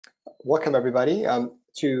Welcome everybody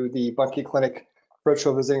to the Buncke Clinic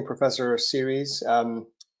Virtual Visiting Professor Series.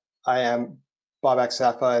 I am Bob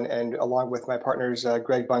Axafa, and along with my partners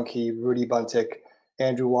Greg Buncke, Rudy Buntick,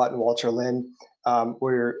 Andrew Watt, and Walter Lynn,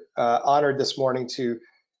 we're honored this morning to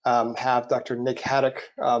have Dr. Nick Haddock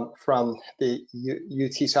from the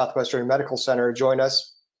UT Southwestern Medical Center join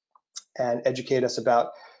us and educate us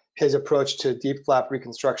about his approach to DIEP flap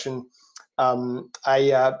reconstruction.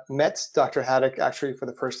 I met Dr. Haddock actually for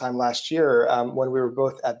the first time last year when we were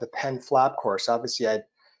both at the Penn Flap course. Obviously, I'd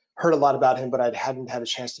heard a lot about him, but I hadn't had a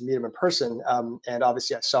chance to meet him in person. And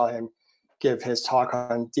obviously, I saw him give his talk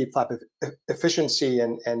on DIEP flap efficiency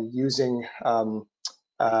and using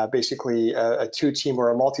basically a two-team or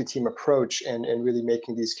a multi-team approach and really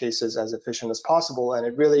making these cases as efficient as possible. And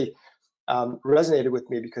it really resonated with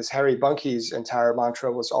me because Harry Bunke's entire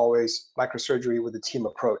mantra was always microsurgery with a team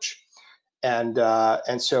approach. And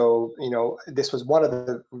so, you know, this was one of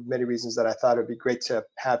the many reasons that I thought it would be great to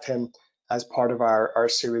have him as part of our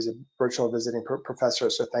series of virtual visiting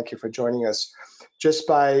professors. So thank you for joining us. Just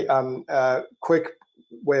by quick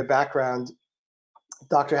way of background,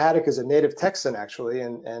 Dr. Haddock is a native Texan, actually,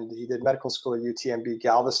 and he did medical school at UTMB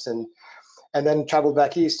Galveston, and then traveled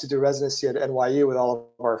back east to do residency at NYU with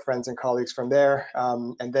all of our friends and colleagues from there.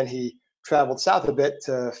 And then he traveled south a bit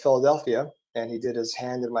to Philadelphia, and he did his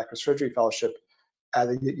hand and microsurgery fellowship at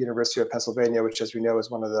the University of Pennsylvania, which, as we know,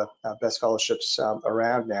 is one of the best fellowships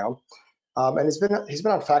around now. And he's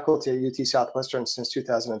been on faculty at UT Southwestern since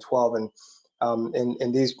 2012, and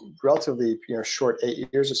in these relatively short 8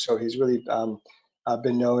 years or so, he's really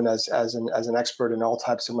been known as an expert in all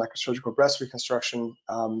types of microsurgical breast reconstruction,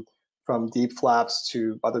 from DIEP flaps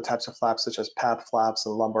to other types of flaps such as PAP flaps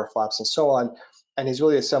and lumbar flaps and so on. And he's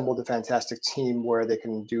really assembled a fantastic team where they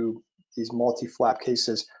can do these multi-flap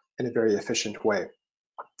cases in a very efficient way.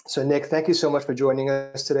 So Nick, thank you so much for joining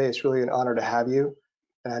us today. It's really an honor to have you.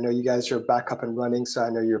 And I know you guys are back up and running, so I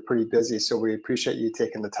know you're pretty busy, so we appreciate you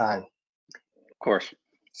taking the time. Of course.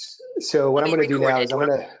 So what I'm going to do now is I'm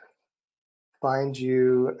going to find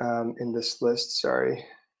you in this list, sorry.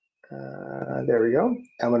 There we go.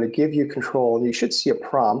 I'm going to give you control. You should see a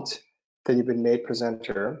prompt that you've been made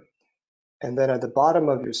presenter. And then at the bottom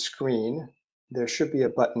of your screen, there should be a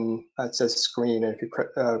button that says screen. And if you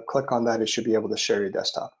click on that, it should be able to share your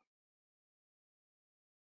desktop.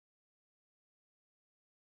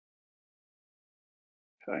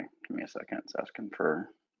 Okay, give me a second. It's asking for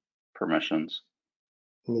permissions.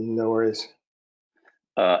 No worries.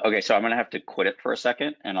 Okay, so I'm going to have to quit it for a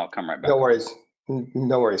second, and I'll come right back. No worries.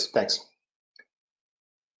 No worries. Thanks.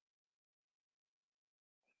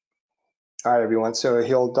 All right, everyone. So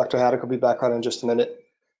Dr. Haddock will be back on in just a minute,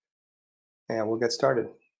 and we'll get started.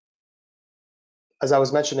 As I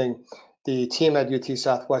was mentioning, the team at UT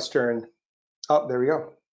Southwestern. Oh, there we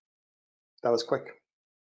go. That was quick.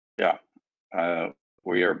 Yeah,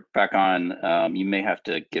 we are back on. You may have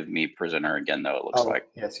to give me presenter again, though. It looks like.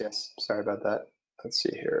 Yes. Sorry about that. Let's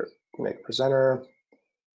see here. Make presenter.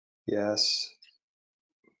 Yes.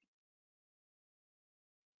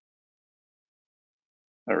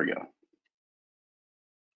 There we go.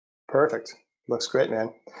 Perfect. Looks great,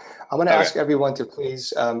 man. I'm going to ask everyone to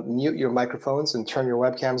please mute your microphones and turn your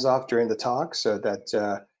webcams off during the talk so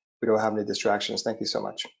that we don't have any distractions. Thank you so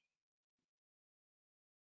much.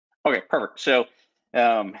 Okay, perfect. So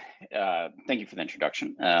thank you for the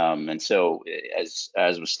introduction. And so as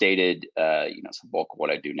was stated, the bulk of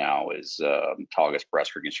what I do now is autologous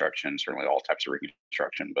breast reconstruction, certainly all types of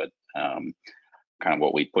reconstruction, but kind of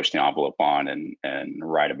what we push the envelope on and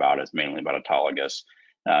write about is mainly about autologous.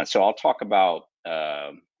 So I'll talk about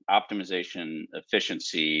optimization,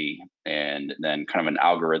 efficiency, and then kind of an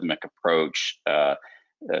algorithmic approach,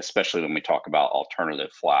 especially when we talk about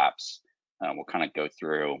alternative flaps. We'll kind of go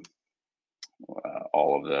through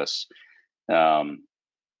all of this.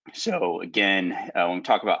 So again, when we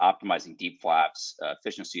talk about optimizing DIEP flaps,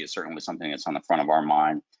 efficiency is certainly something that's on the front of our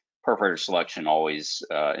mind. Perforator selection, always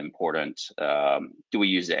important. Do we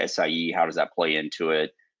use the SIE? How does that play into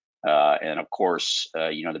it? And of course,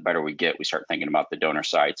 the better we get, we start thinking about the donor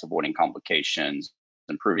sites, avoiding complications,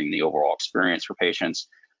 improving the overall experience for patients.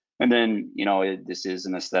 And then, this is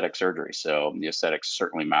an aesthetic surgery, so the aesthetics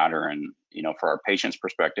certainly matter. And, for our patients'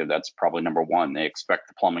 perspective, that's probably number one. They expect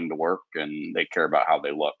the plumbing to work and they care about how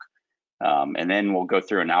they look. And then we'll go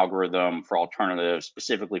through an algorithm for alternatives,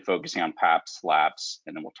 specifically focusing on PAPs, flaps,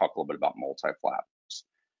 and then we'll talk a little bit about multi-flaps.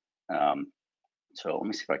 So let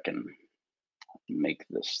me see if I can make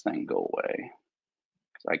this thing go away,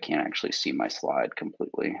 because I can't actually see my slide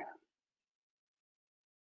completely.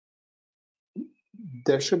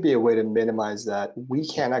 There should be a way to minimize that. We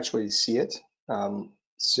can't actually see it.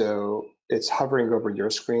 So it's hovering over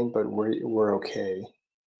your screen, but we're okay.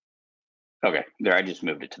 Okay, there, I just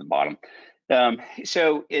moved it to the bottom.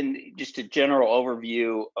 So in just a general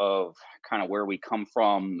overview of kind of where we come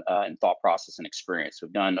from in thought process and experience,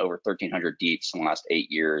 we've done over 1,300 DIEPs in the last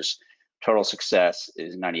 8 years. Total success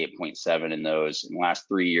is 98.7 in those. In the last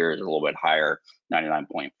 3 years, a little bit higher,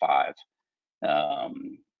 99.5.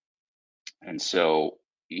 And so,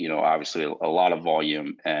 obviously a lot of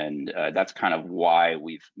volume, and that's kind of why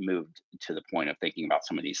we've moved to the point of thinking about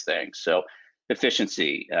some of these things. So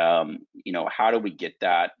efficiency, how do we get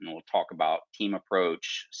that? And we'll talk about team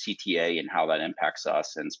approach, CTA, and how that impacts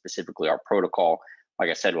us, and specifically our protocol. Like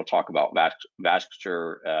I said, we'll talk about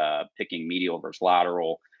vasculature, picking medial versus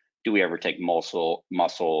lateral. Do we ever take muscle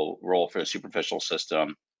roll for the superficial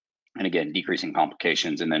system? And again, decreasing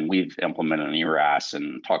complications. And then we've implemented an ERAS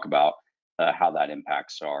and talk about how that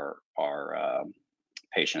impacts our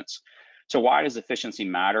patients. So why does efficiency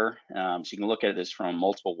matter? So you can look at this from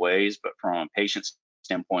multiple ways, but from a patient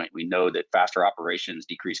standpoint, we know that faster operations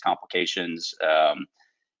decrease complications,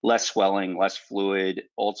 less swelling, less fluid,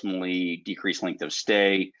 ultimately decreased length of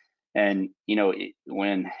stay. And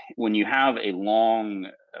when you have a long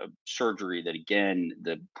surgery that, again,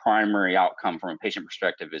 the primary outcome from a patient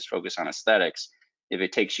perspective is focused on aesthetics, if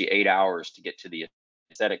it takes you 8 hours to get to the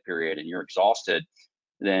aesthetic period and you're exhausted,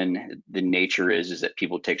 then the nature is that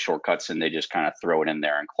people take shortcuts and they just kind of throw it in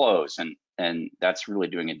there and close, and that's really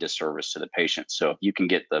doing a disservice to the patient. So if you can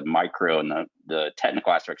get the micro and the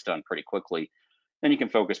technical aspects done pretty quickly, then you can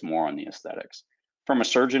focus more on the aesthetics. From a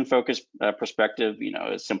surgeon focused perspective,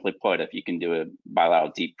 simply put, if you can do a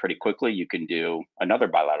bilateral DIEP pretty quickly, you can do another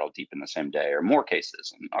bilateral DIEP in the same day or more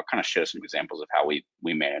cases. And I'll kind of show some examples of how we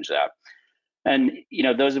manage that. And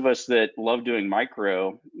those of us that love doing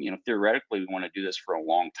micro, theoretically, we want to do this for a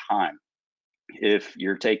long time. If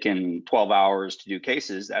you're taking 12 hours to do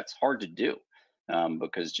cases, that's hard to do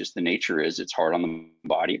because just the nature is it's hard on the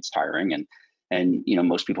body, it's tiring, and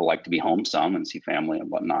most people like to be home some and see family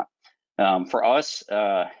and whatnot. For us,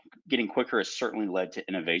 getting quicker has certainly led to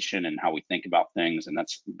innovation in how we think about things, and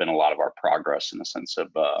that's been a lot of our progress in the sense of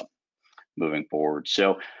moving forward.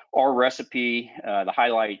 So our recipe, the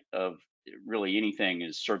highlight of really anything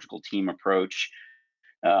is surgical team approach.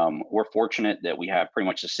 We're fortunate that we have pretty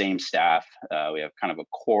much the same staff. We have kind of a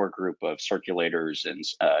core group of circulators and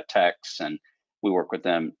techs, and we work with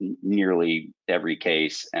them nearly every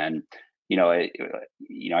case. And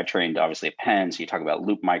I trained obviously at Penn, so you talk about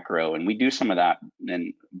loop micro, and we do some of that.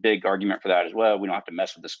 And big argument for that as well. We don't have to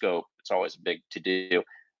mess with the scope. It's always a big to do.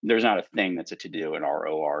 There's not a thing that's a to do in our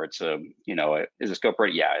OR. It's is the scope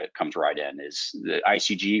ready? Yeah, it comes right in. Is the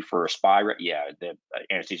ICG for a SPY ready? Yeah, the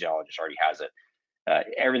anesthesiologist already has it.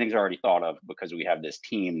 Everything's already thought of because we have this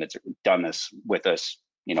team that's done this with us,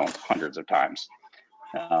 hundreds of times.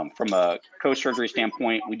 From a co-surgery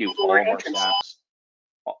standpoint, we do all of our flaps.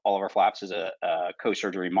 All of our flaps is a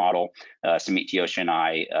co-surgery model. Samit Tioshi and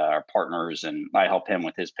I are partners, and I help him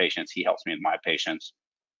with his patients. He helps me with my patients.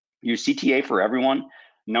 Use CTA for everyone.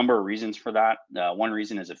 Number of reasons for that. One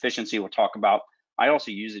reason is efficiency. We'll talk about. I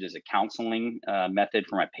also use it as a counseling method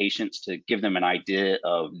for my patients to give them an idea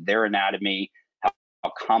of their anatomy, how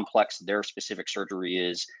complex their specific surgery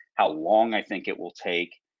is, how long I think it will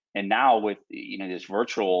take. And now with these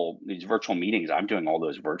virtual meetings, I'm doing all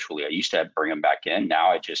those virtually. I used to bring them back in.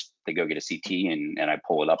 Now they go get a CT and I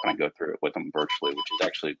pull it up and I go through it with them virtually, which has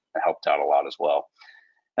actually helped out a lot as well.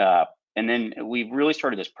 And then we've really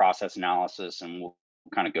started this process analysis, and we'll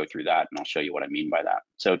kind of go through that, and I'll show you what I mean by that.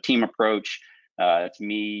 So team approach, it's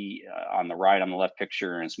me on the right on the left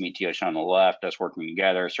picture, and it's me, Tioshi, on the left, us working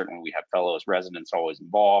together. Certainly we have fellows, residents always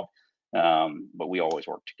involved, but we always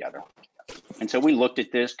work together. And so we looked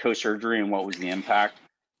at this co-surgery and what was the impact.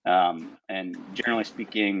 And generally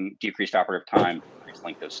speaking, decreased operative time, decreased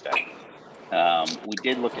length of stay. We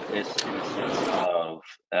did look at this in the sense of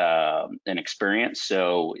an experience.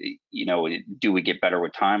 So, do we get better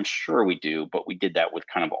with time? Sure we do, but we did that with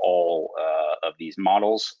kind of all of these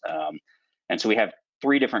models. And so we have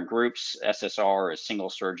 3 different groups. SSR is single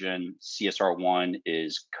surgeon, CSR1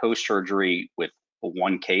 is co-surgery with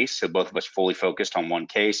 1 case. So both of us fully focused on 1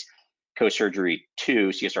 case. Co-surgery 2,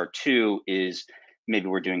 CSR2 is maybe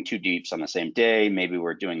we're doing 2 DIEPs on the same day. Maybe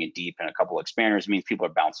we're doing a DIEP and a couple of expanders. It means people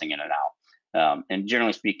are bouncing in and out. And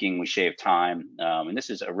generally speaking, we shave time. And this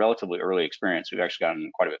is a relatively early experience. We've actually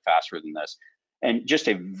gotten quite a bit faster than this. And just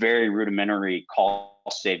a very rudimentary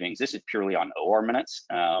cost savings. This is purely on OR minutes.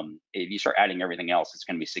 If you start adding everything else, it's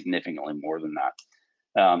going to be significantly more than that.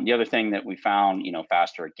 The other thing that we found,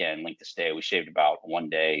 faster, again, length of stay. We shaved about 1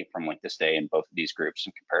 day from length of stay in both of these groups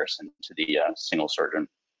in comparison to the single surgeon.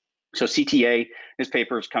 So CTA, this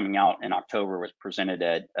paper is coming out in October, was presented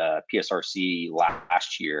at PSRC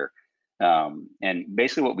last year. And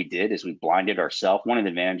basically what we did is we blinded ourselves. One of the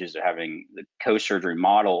advantages of having the co-surgery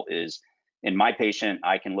model is, in my patient,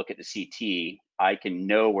 I can look at the CT, I can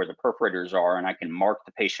know where the perforators are, and I can mark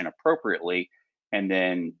the patient appropriately. And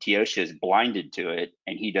then Teosha is blinded to it,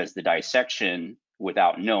 and he does the dissection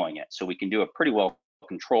without knowing it. So we can do a pretty well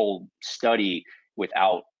controlled study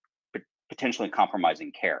without potentially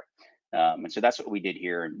compromising care. And so that's what we did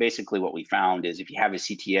here. And basically what we found is if you have a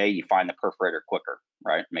CTA, you find the perforator quicker,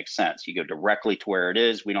 right? Makes sense. You go directly to where it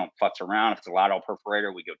is. We don't futz around. If it's a lateral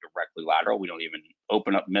perforator, we go directly lateral. We don't even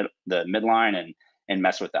open up the midline and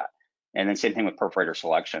mess with that. And then same thing with perforator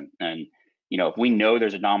selection. And if we know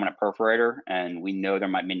there's a dominant perforator and we know there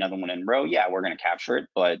might be another one in row, yeah, we're going to capture it,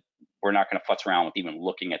 but we're not going to futz around with even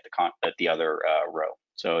looking at the other row.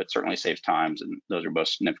 So it certainly saves times, and those are both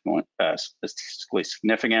statistically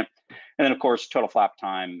significant. And then, of course, total flap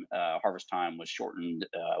time, harvest time was shortened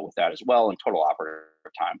with that as well, and total operative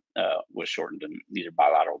time was shortened, and these are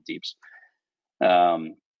bilateral DIEPs.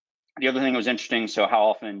 The other thing that was interesting, so how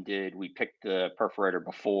often did we pick the perforator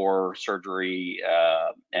before surgery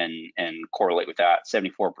and correlate with that?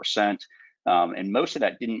 74%. And most of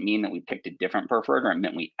that didn't mean that we picked a different perforator, it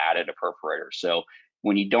meant we added a perforator. So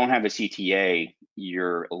when you don't have a CTA,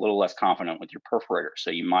 you're a little less confident with your perforator. So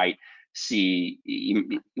you might see,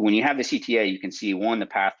 when you have the CTA, you can see the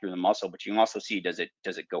path through the muscle, but you can also see, does it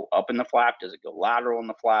go up in the flap? Does it go lateral in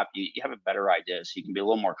the flap? You have a better idea, so you can be a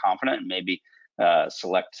little more confident and maybe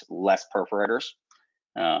select less perforators.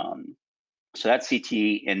 So that's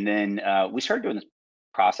CT. And then we started doing this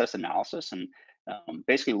process analysis and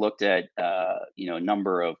basically looked at a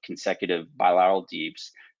number of consecutive bilateral DIEPs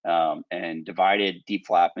and divided DIEP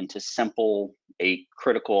flap into simple, a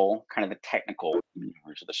critical, kind of the technical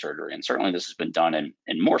maneuvers of the surgery. And certainly this has been done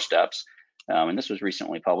in more steps. And this was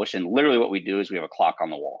recently published. And literally what we do is we have a clock on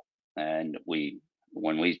the wall. And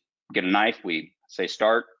when we get a knife, we say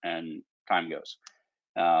start and time goes.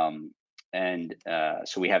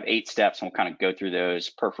 So we have 8 steps, and we'll kind of go through those.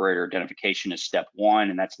 Perforator identification is step 1,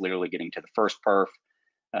 and that's literally getting to the first perf.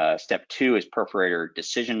 Step 2 is perforator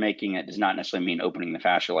decision making. It does not necessarily mean opening the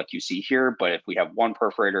fascia like you see here, but if we have one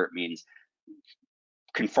perforator, it means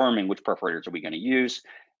confirming which perforators are we going to use.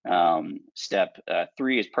 Step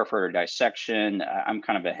 3 is perforator dissection. I'm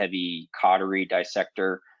kind of a heavy cautery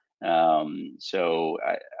dissector. So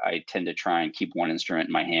I tend to try and keep one instrument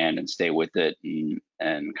in my hand and stay with it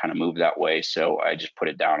and kind of move that way. So I just put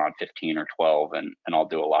it down on 15 or 12 and I'll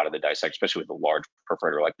do a lot of the dissection, especially with a large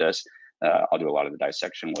perforator like this. I'll do a lot of the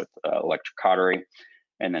dissection with electric cautery.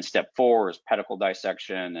 And then step 4 is pedicle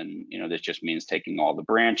dissection. And, this just means taking all the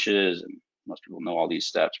branches, and most people know all these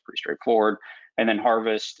steps, pretty straightforward. And then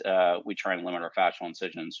harvest, we try and limit our fascial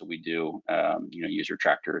incisions. So we do, use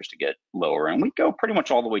retractors to get lower, and we go pretty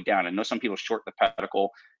much all the way down. I know some people short the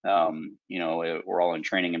pedicle. We're all in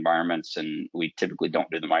training environments, and we typically don't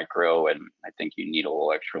do the micro. And I think you need a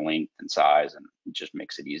little extra length and size, and it just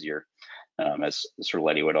makes it easier. As Sir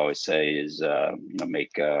Letty would always say, is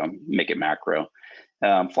make it macro.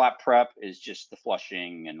 Flap prep is just the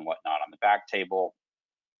flushing and whatnot on the back table.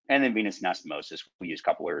 And then venous anastomosis, we use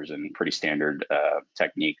couplers and pretty standard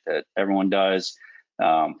technique that everyone does.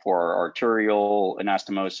 For our arterial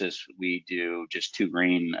anastomosis, we do just 2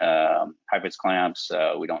 green Heifetz clamps.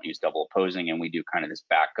 We don't use double opposing, and we do kind of this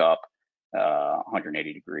back up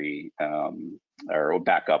 180 degree, or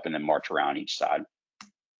back up and then march around each side.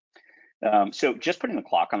 So just putting the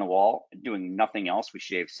clock on the wall, doing nothing else, we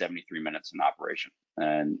shave 73 minutes in operation.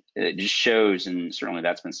 And it just shows, and certainly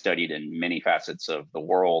that's been studied in many facets of the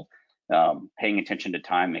world, paying attention to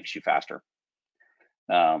time makes you faster.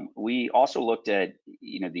 We also looked at,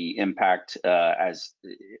 the impact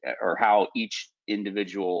or how each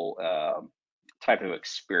individual type of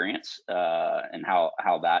experience and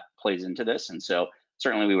how that plays into this. And so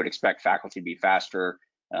certainly we would expect faculty to be faster.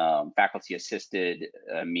 Faculty assisted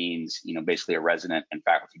means, basically a resident and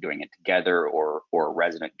faculty doing it together, or a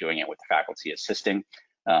resident doing it with the faculty assisting.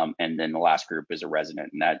 And then the last group is a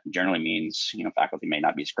resident, and that generally means, faculty may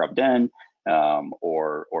not be scrubbed in,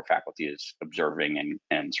 or faculty is observing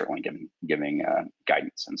and certainly giving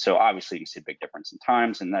guidance. And so obviously you see a big difference in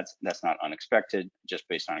times, and that's not unexpected, just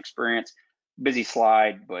based on experience. Busy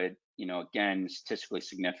slide, but again, statistically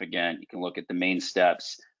significant. You can look at the main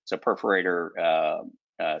steps. So perforator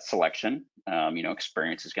selection,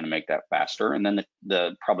 experience is going to make that faster. And then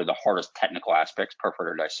the probably the hardest technical aspects,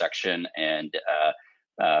 perforator dissection and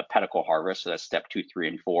pedicle harvest. So that's step 2, 3,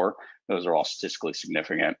 and 4. Those are all statistically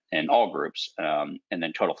significant in all groups. And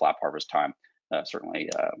then total flap harvest time. certainly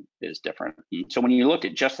is different. And so when you look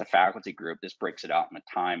at just the faculty group, this breaks it out in the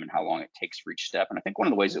time and how long it takes for each step. And I think one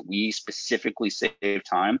of the ways that we specifically save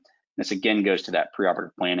time, this again goes to that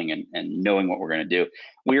preoperative planning and knowing what we're going to do.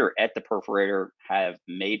 We are at the perforator, have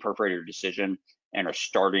made perforator decision, and are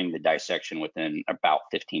starting the dissection within about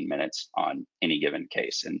 15 minutes on any given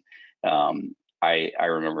case. And I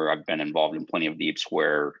remember I've been involved in plenty of DIEPs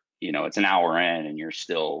where, it's an hour in and you're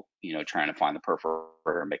still, trying to find the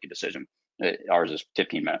perforator and make a decision. Ours is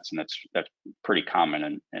 15 minutes, and that's pretty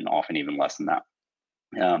common and often even less than that.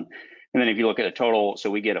 And then if you look at a total, so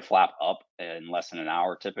we get a flap up in less than an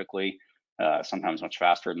hour typically, sometimes much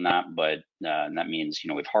faster than that, but and that means,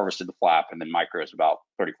 we've harvested the flap, and then micro is about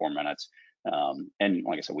 34 minutes. And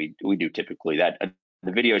like I said, we do typically that.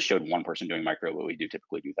 The video showed one person doing micro, but we do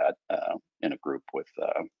typically do that in a group with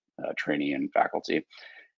trainee and faculty.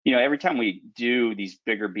 Every time we do these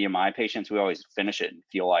bigger BMI patients, we always finish it and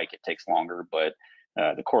feel like it takes longer, but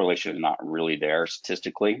the correlation is not really there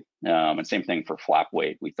statistically. And same thing for flap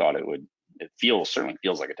weight. We thought it would. It certainly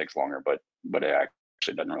feels like it takes longer, but it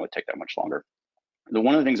actually doesn't really take that much longer.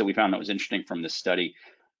 One of the things that we found that was interesting from this study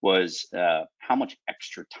was how much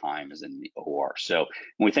extra time is in the OR. So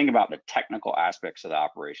when we think about the technical aspects of the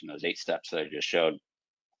operation, those 8 steps that I just showed,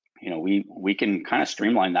 we can kind of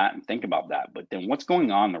streamline that and think about that. But then what's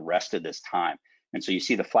going on the rest of this time? And so you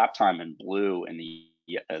see the flap time in blue, and the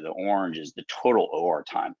orange is the total OR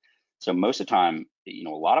time. So most of the time, a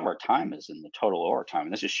lot of our time is in the total OR time.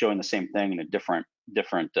 And this is showing the same thing in a different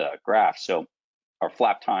graph. So our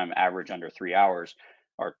flap time average under 3 hours.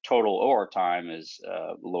 Our total OR time is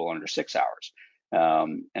a little under 6 hours.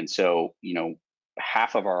 And so,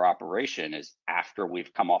 half of our operation is after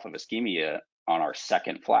we've come off of ischemia on our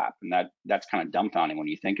second flap. And that's kind of dumbfounding when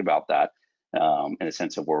you think about that, in the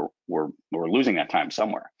sense of we're losing that time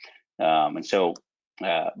somewhere. And so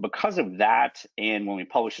because of that, and when we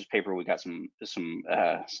published this paper, we got some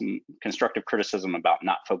constructive criticism about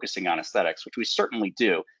not focusing on aesthetics, which we certainly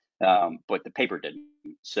do, but the paper didn't.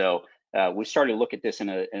 So we started to look at this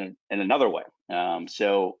in another way.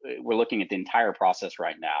 So we're looking at the entire process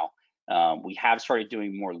right now. We have started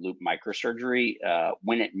doing more loop microsurgery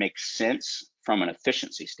when it makes sense from an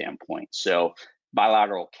efficiency standpoint. So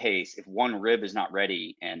bilateral case, if one rib is not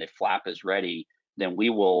ready and a flap is ready, then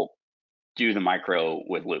we will do the micro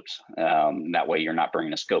with loops. That way you're not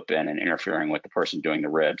bringing a scope in and interfering with the person doing the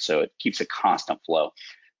rib. So it keeps a constant flow.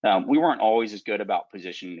 We weren't always as good about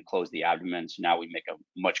positioning to close the abdomen, so now we make a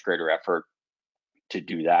much greater effort to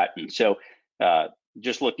do that. And so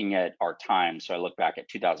just looking at our time, so I look back at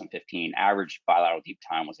 2015, average bilateral DIEP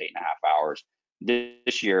time was 8.5 hours.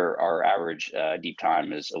 This year, our average DIEP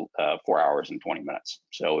time is 4 hours and 20 minutes.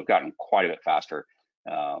 So we've gotten quite a bit faster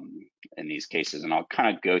in these cases. And I'll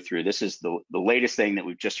kind of go through, this is the latest thing that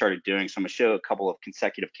we've just started doing. So I'm gonna show a couple of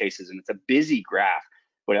consecutive cases, and it's a busy graph,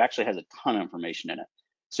 but it actually has a ton of information in it.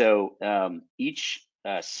 So each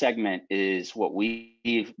segment is what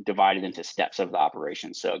we've divided into steps of the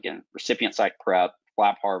operation. So again, recipient site prep,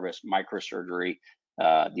 flap harvest, microsurgery,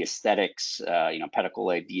 the aesthetics, pedicle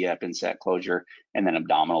leg, DIEP, inset closure, and then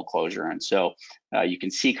abdominal closure. And so you can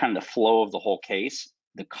see kind of the flow of the whole case.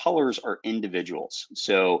 The colors are individuals.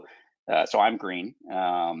 So I'm green,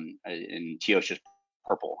 and Tio's just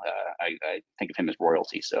purple. I think of him as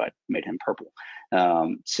royalty, so I made him purple.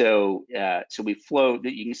 So we flow.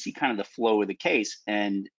 You can see kind of the flow of the case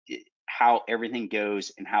and how everything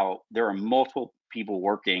goes, and how there are multiple people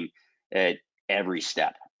working at every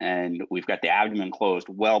step. And we've got the abdomen closed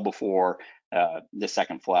well before the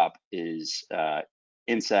second flap is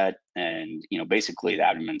inset, and basically the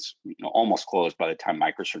abdomen's almost closed by the time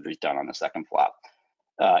microsurgery is done on the second flap.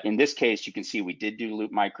 In this case, you can see we did do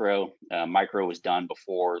loop micro. Micro was done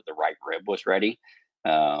before the right rib was ready.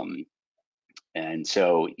 And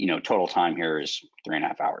so, total time here is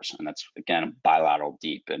 3.5 hours. And that's, again, a bilateral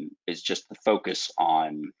DIEP. And it's just the focus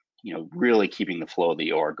on, really keeping the flow of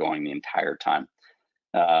the OR going the entire time.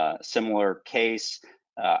 Similar case,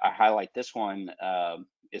 I highlight this one.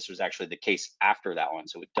 This was actually the case after that one.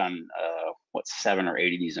 So we've done, 7 or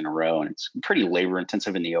 8 of these in a row. And it's pretty labor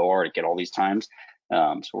intensive in the OR to get all these times.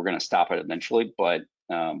 So we're going to stop it eventually, but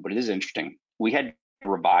it is interesting. We had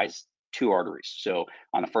revised 2 arteries. So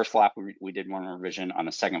on the first flap, we did 1 revision. On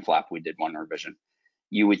the second flap, we did 1 revision.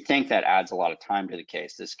 You would think that adds a lot of time to the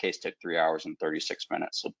case. This case took 3 hours and 36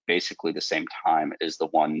 minutes. So basically the same time as the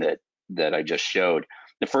one that I just showed.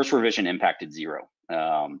 The first revision impacted 0.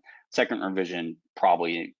 Second revision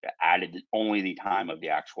probably added only the time of the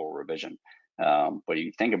actual revision. But if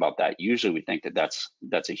you think about that, usually we think that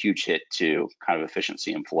that's a huge hit to kind of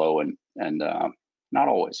efficiency and flow, and not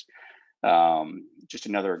always. Just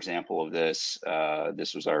another example of this.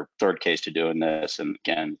 This was our third case to doing this, and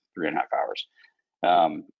again, 3.5 hours.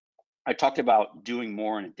 I talked about doing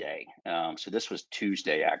more in a day. So this was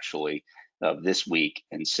Tuesday, actually, of this week.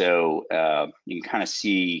 And so you can kind of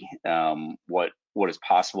see what is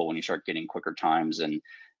possible when you start getting quicker times and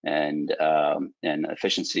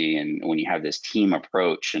efficiency, and when you have this team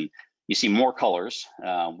approach. And you see more colors.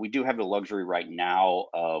 We do have the luxury right now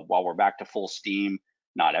while we're back to full steam.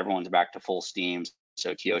 Not everyone's back to full steam.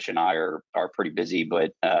 So Teosha and I are pretty busy,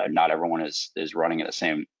 but not everyone is running at the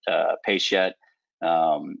same pace yet.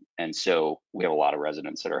 And so we have a lot of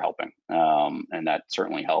residents that are helping, and that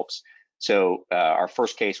certainly helps. So our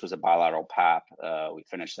first case was a bilateral PAP. We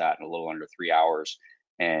finished that in a little under 3 hours,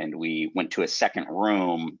 and we went to a second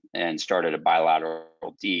room and started a bilateral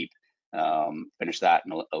DIEP. Finished that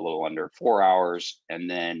in a little under 4 hours. And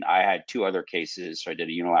then I had 2 other cases. So I did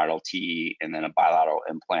a unilateral TE and then a bilateral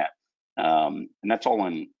implant. And that's all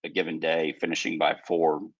in a given day, finishing by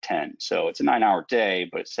 4:10. So it's a 9-hour day,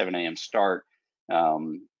 but it's 7 a.m. start.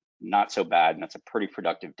 Not so bad, and that's a pretty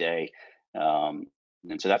productive day.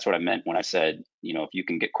 And so that's what I meant when I said, if you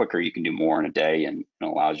can get quicker, you can do more in a day, and it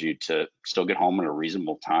allows you to still get home at a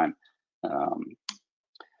reasonable time.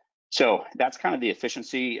 So that's kind of the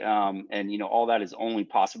efficiency, and all that is only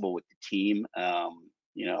possible with the team.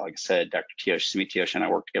 Like I said, Dr. Teosha and I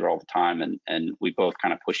work together all the time, and we both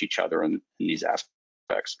kind of push each other in these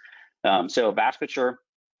aspects. So vasculature,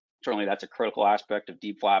 certainly that's a critical aspect of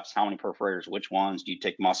DIEP flaps. How many perforators, which ones, do you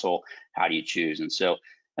take muscle, how do you choose? And so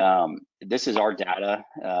this is our data.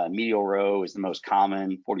 Medial row is the most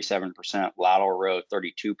common, 47%, lateral row,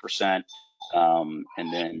 32%, and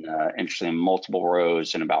then interestingly, multiple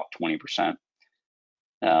rows and about 20%.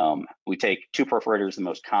 We take 2 perforators, the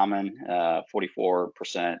most common, 44%,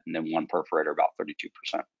 and then 1 perforator, about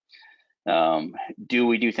 32%. Do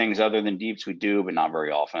we do things other than DIEPs? We do, but not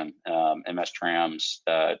very often. MS trams,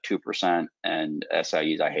 2%, and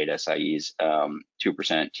SIEs, I hate SIEs, 2%.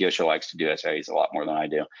 Teosha likes to do SIEs a lot more than I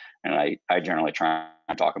do, and I generally try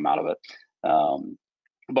and talk them out of it.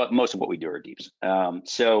 But most of what we do are DIEPs.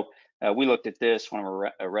 So we looked at this. One of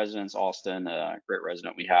our residents, Austin, a great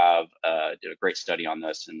resident we have, did a great study on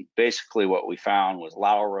this. And basically what we found was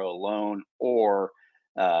lateral row alone or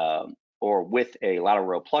with a lateral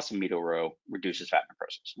row plus a medial row reduces fat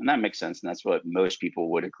necrosis. And that makes sense. And that's what most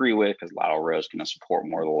people would agree with, because lateral row is going to support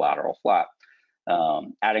more of the lateral flap.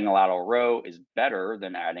 Adding a lateral row is better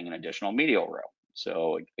than adding an additional medial row.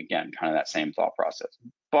 So again, kind of that same thought process,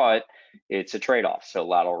 but it's a trade-off. So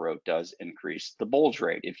lateral row does increase the bulge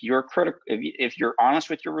rate. If you're if you're honest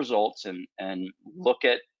with your results and look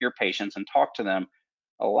at your patients and talk to them,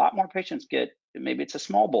 a lot more patients get, maybe it's a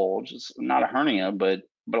small bulge, it's not a hernia, but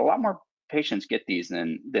a lot more patients get these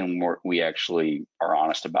than we actually are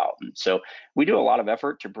honest about. And so we do a lot of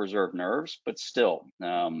effort to preserve nerves, but still,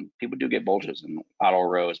 people do get bulges, and lateral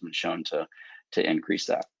row has been shown to increase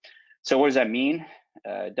that. So what does that mean?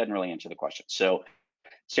 It doesn't really answer the question. So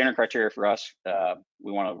standard criteria for us,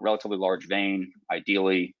 we want a relatively large vein,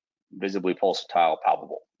 ideally visibly pulsatile,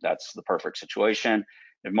 palpable. That's the perfect situation.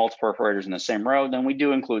 If multiple perforators in the same row, then we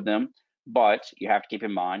do include them, but you have to keep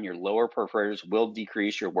in mind your lower perforators will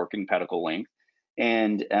decrease your working pedicle length,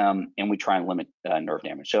 and we try and limit nerve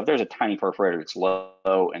damage. So if there's a tiny perforator that's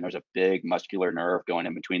low and there's a big muscular nerve going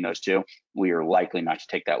in between those two, we are likely not to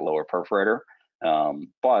take that lower perforator.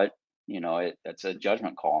 But that's a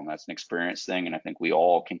judgment call, and that's an experience thing. And I think we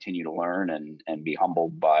all continue to learn and be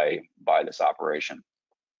humbled by this operation.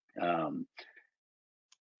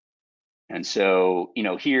 And so,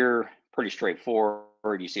 here, pretty straightforward.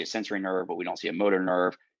 You see a sensory nerve, but we don't see a motor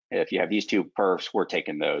nerve. If you have these 2 perfs, we're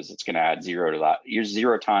taking those. It's going to add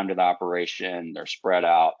 0 time to the operation. They're spread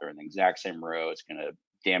out. They're in the exact same row. It's going to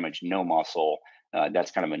damage no muscle.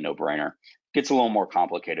 That's kind of a no-brainer. Gets a little more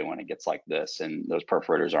complicated when it gets like this, and those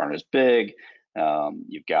perforators aren't as big.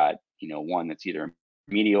 You've got, one that's either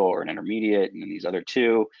medial or an intermediate, and then these other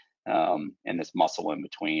 2, and this muscle in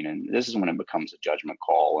between. And this is when it becomes a judgment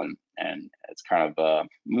call, and it's kind of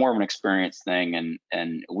more of an experience thing.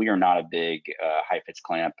 And we are not a big high pitch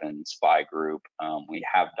clamp and SPY group. We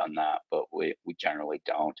have done that, but we generally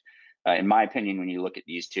don't. In my opinion, when you look at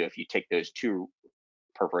these 2, if you take those 2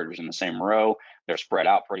 perforators in the same row, they're spread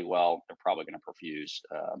out pretty well. They're probably going to perfuse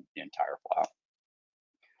the entire flap.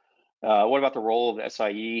 What about the role of the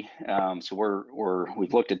SIE? So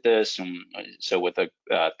we've looked at this, and so with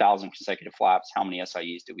 1,000 consecutive flaps, how many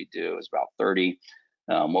SIEs did we do? It was about 30.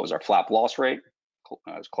 What was our flap loss rate?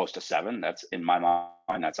 It was close to 7. That's, in my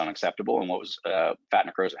mind, that's unacceptable. And what was fat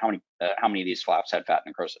necrosis? How many of these flaps had fat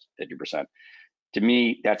necrosis? 50%. To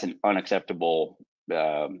me, that's an unacceptable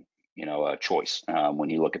choice when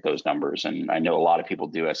you look at those numbers. And I know a lot of people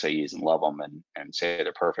do SAEs and love them and say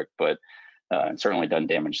they're perfect, but it certainly doesn't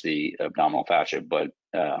damage the abdominal fascia. But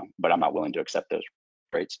I'm not willing to accept those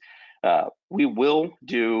rates. We will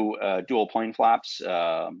do dual plane flaps,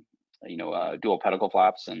 dual pedicle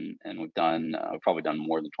flaps, and we've probably done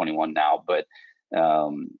more than 21 now. But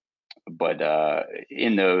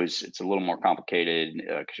in those, it's a little more complicated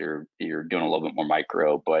because you're doing a little bit more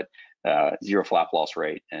micro, but zero flap loss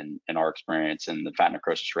rate in our experience, and the fat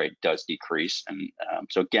necrosis rate does decrease. And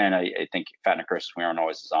so again, I think fat necrosis, we aren't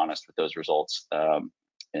always as honest with those results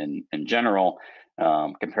in general,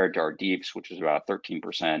 compared to our DIEPs, which is about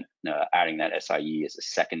 13%. Adding that SIE as a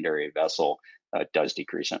secondary vessel does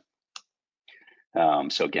decrease it.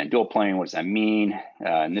 So again, dual plane, what does that mean?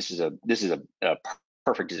 And this is a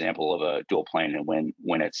perfect example of a dual plane and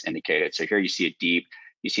when it's indicated. So here you see a DIEP,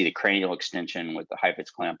 you see the cranial extension with the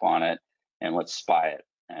Heifetz clamp on it, and let's spy it.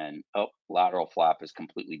 And lateral flap is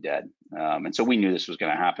completely dead. And so we knew this was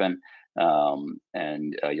going to happen,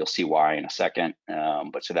 and you'll see why in a second.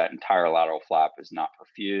 But so that entire lateral flap is not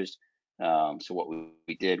perfused. So what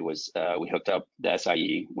we did was we hooked up the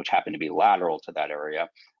SIE, which happened to be lateral to that area,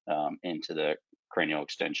 into the cranial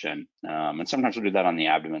extension. And sometimes we do that on the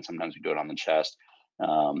abdomen, sometimes we do it on the chest.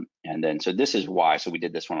 And then, so this is why, so we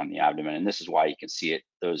did this one on the abdomen, and this is why you can see it,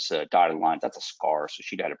 those dotted lines, that's a scar. So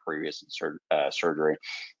she'd had a previous surgery.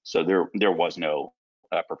 So there was no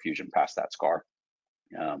perfusion past that scar.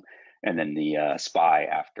 And then the SPY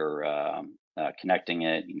after connecting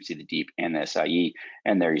it, you can see the DIEP and the SIE,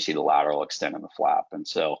 and there you see the lateral extent of the flap. And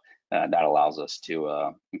so that allows us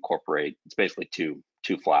to incorporate, it's basically two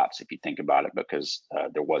flaps if you think about it, because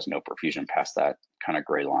there was no perfusion past that kind of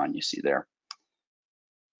gray line you see there.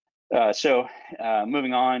 So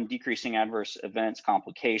moving on, decreasing adverse events,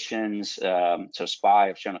 complications. So SPY,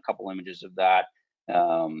 I've shown a couple images of that.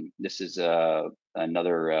 This is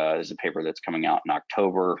another is a paper that's coming out in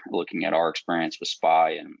October looking at our experience with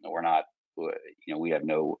SPY, and we're not, we have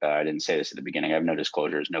no, I didn't say this at the beginning, I have no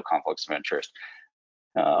disclosures, no conflicts of interest.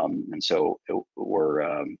 And so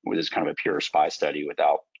we're this is kind of a pure SPY study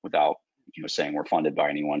without saying we're funded by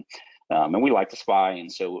anyone. And we like the SPY, and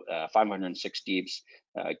so 506 DIEPs,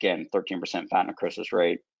 again, 13% fat necrosis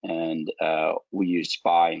rate, and we used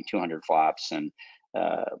SPY in 200 flaps, and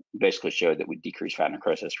basically showed that we decreased fat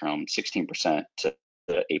necrosis from 16% to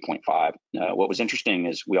 8.5. What was interesting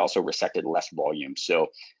is we also resected less volume. So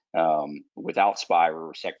without SPY,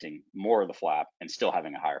 we're resecting more of the flap and still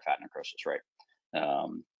having a higher fat necrosis rate.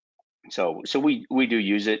 So we do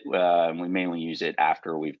use it, and we mainly use it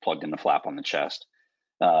after we've plugged in the flap on the chest.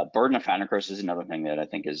 Burden of fat necrosis is another thing that I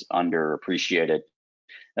think is underappreciated.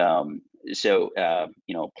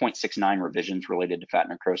 0.69 revisions related to fat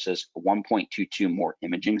necrosis, 1.22 more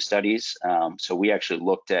imaging studies. So we actually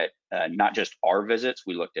looked at not just our visits,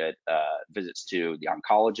 we looked at visits to the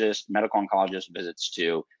oncologist, medical oncologist, visits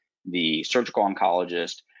to the surgical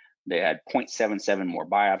oncologist. They had 0.77 more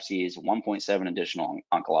biopsies, 1.7 additional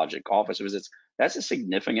oncologic office visits. That's a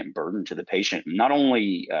significant burden to the patient, not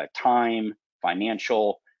only time,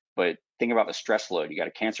 financial, but think about the stress load. You got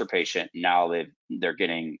a cancer patient, now they're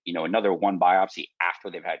getting another one biopsy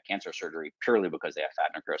after they've had cancer surgery purely because they have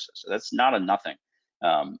fat necrosis. So that's not a nothing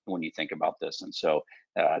when you think about this. And so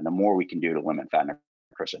the more we can do to limit fat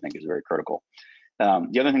necrosis, I think is very critical.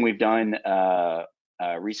 The other thing we've done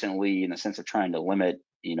recently in the sense of trying to limit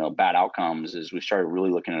bad outcomes is we started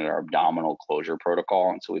really looking at our abdominal closure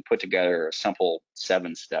protocol. And so we put together a simple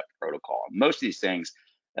 7-step protocol. Most of these things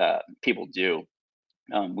people do.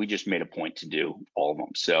 We just made a point to do all of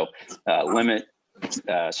them. So limit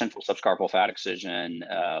central subscarpal fat excision,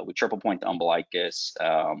 we triple point the umbilicus,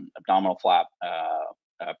 abdominal flap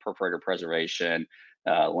perforator preservation,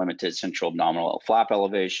 limited central abdominal flap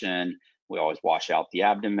elevation. We always wash out the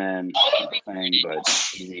abdomen, thing, but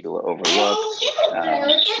easy to overlook.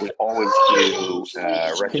 We always do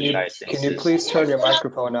rectus. Can you please turn your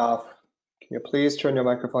microphone off? Can you please turn your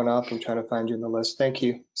microphone off? I'm trying to find you in the list. Thank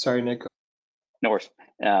you. Sorry, Nick. No worries.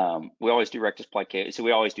 We always do rectus plicatus. So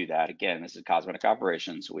we always do that. Again, this is cosmetic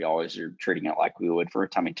operations. So we always are treating it like we would for a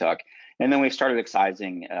tummy tuck. And then we started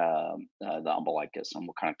excising the umbilicus, and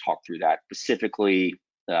we'll kind of talk through that. Specifically,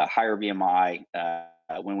 higher BMI.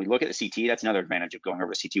 When we look at the CT, that's another advantage of going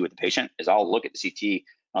over the CT with the patient, is I'll look at the CT,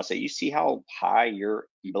 I'll say, you see how high your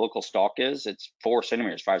umbilical stalk is? It's 4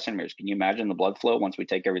 centimeters, 5 centimeters. Can you imagine the blood flow once we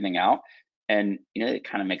take everything out? And it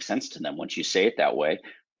kind of makes sense to them once you say it that way.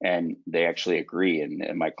 And they actually agree. And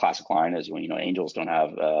my classic line is, when angels don't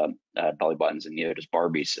have belly buttons and neither does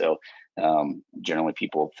Barbie. So generally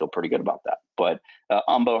people feel pretty good about that. But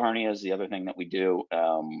umbo hernia is the other thing that we do.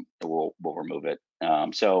 We'll remove it.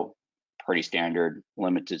 So pretty standard,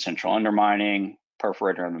 limited central undermining,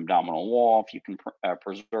 perforated on the abdominal wall, if you can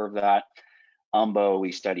preserve that. UMBO,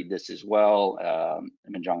 we studied this as well.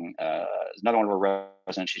 Minjung is another one of our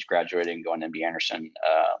residents. She's graduating, going to MD Anderson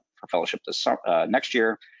for fellowship next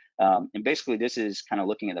year. And basically, this is kind of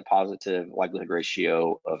looking at the positive likelihood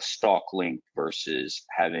ratio of stalk length versus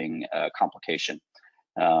having a complication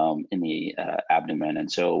in the abdomen. And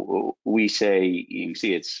so we say, you can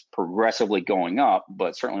see it's progressively going up,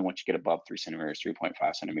 but certainly once you get above 3 centimeters,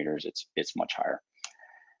 3.5 centimeters, it's much higher.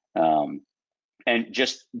 And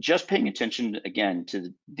just paying attention again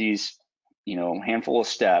to these, handful of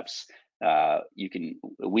steps,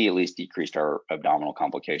 we at least decreased our abdominal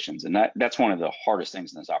complications, and that's one of the hardest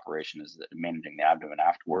things in this operation is managing the abdomen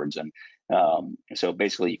afterwards. And so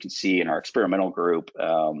basically, you can see in our experimental group,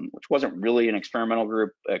 which wasn't really an experimental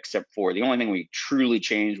group, except for the only thing we truly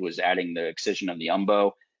changed was adding the excision of the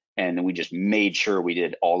UMBO, and then we just made sure we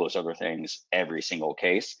did all those other things every single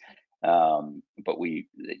case. But we,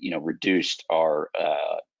 reduced our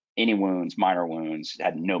any wounds, minor wounds,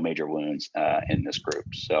 had no major wounds in this group,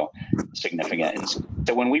 so significant. And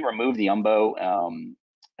so when we remove the UMBO,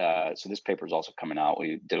 so this paper is also coming out.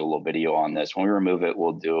 We did a little video on this. When we remove it,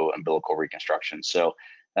 we'll do umbilical reconstruction. So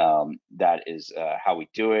that is how we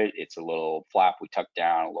do it. It's a little flap we tuck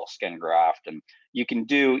down, a little skin graft, and you can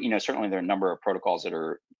do, certainly there are a number of protocols that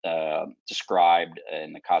are described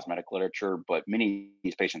in the cosmetic literature, but many of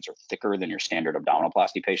these patients are thicker than your standard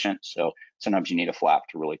abdominoplasty patient. So sometimes you need a flap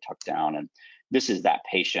to really tuck down. And this is that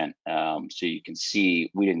patient. So you can see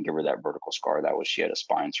we didn't give her that vertical scar. She had a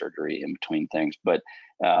spine surgery in between things, but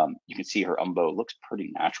you can see her UMBO looks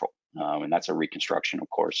pretty natural. And that's a reconstruction, of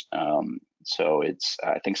course. So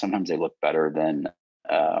I think sometimes they look better than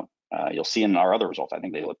you'll see in our other results. I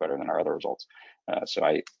think they look better than our other results. So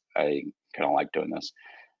I kind of like doing this.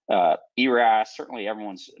 ERAS, certainly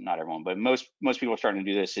not everyone, but most people are starting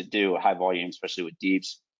to do this, to do high volume, especially with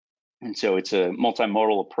DIEPs. And so it's a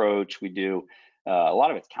multimodal approach. We do a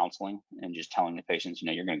lot of it's counseling and just telling the patients,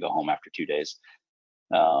 you're going to go home after 2 days.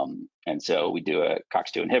 And so we do a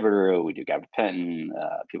COX-2 inhibitor, we do gabapentin,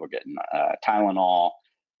 people are getting Tylenol.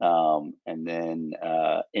 And then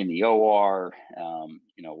in the OR,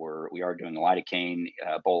 we are doing the lidocaine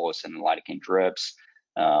bolus and the lidocaine drips.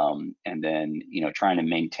 And then, trying to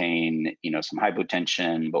maintain, some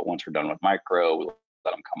hypotension, but once we're done with micro, we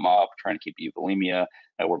let them come up, trying to keep euvolemia.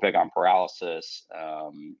 We're big on paralysis,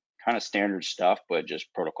 kind of standard stuff, but just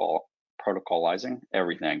protocolizing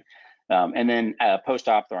everything. And then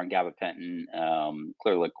post-op, they're on gabapentin.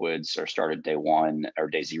 Clear liquids are started day 1 or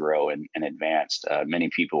day 0 and advanced. Many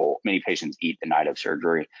patients eat the night of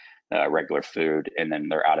surgery, regular food, and then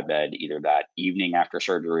they're out of bed either that evening after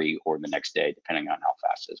surgery or the next day, depending on how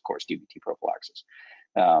fast it is, of course, DVT prophylaxis.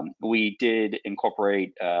 We did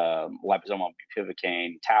incorporate liposomal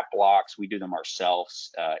bupivacaine tap blocks. We do them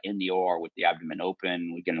ourselves in the OR with the abdomen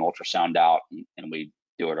open. We get an ultrasound out and we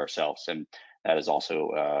do it ourselves. And that has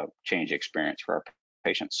also changed the experience for our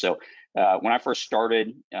patients. So when I first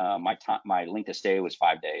started, my length of stay was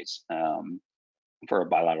 5 days for a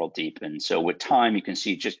bilateral DIEP. And so with time, you can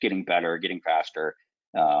see just getting better, getting faster.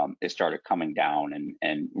 It started coming down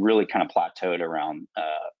and really kind of plateaued around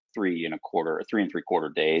 3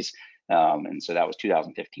 3/4 days. And so that was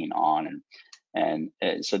 2015 on. And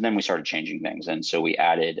so then we started changing things. And so we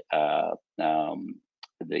added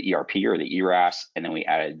the ERP or the ERAS, and then we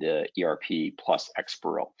added the ERP plus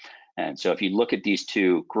Exparel. And so if you look at these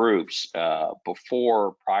two groups,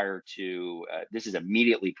 prior to, this is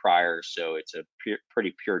immediately prior, so it's a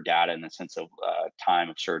pretty pure data in the sense of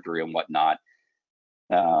time of surgery and whatnot.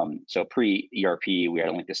 So pre-ERP, we had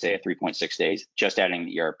a length of stay at 3.6 days. Just adding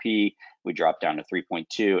the ERP, we dropped down to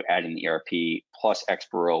 3.2. Adding the ERP plus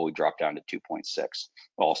Exparel, we dropped down to 2.6,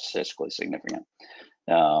 all statistically significant.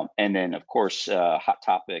 And then, of course, hot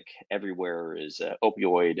topic everywhere is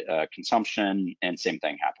opioid consumption, and same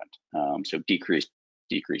thing happened. So decrease.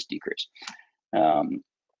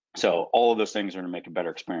 So all of those things are going to make a better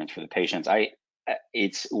experience for the patients.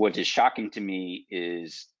 What is shocking to me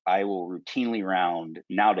is I will routinely round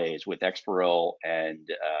nowadays with Exparel and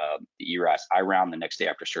the ERAS. I round the next day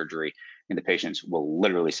after surgery, and the patients will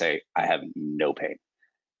literally say, "I have no pain,"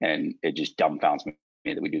 and it just dumbfounds me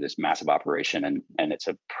that we do this massive operation, and it's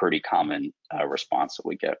a pretty common response that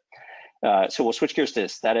we get. So we'll switch gears to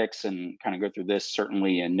aesthetics and kind of go through this.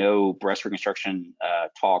 Certainly, and no breast reconstruction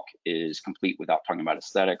talk is complete without talking about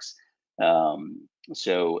aesthetics.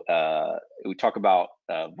 So we talk about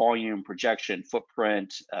volume, projection,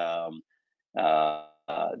 footprint, the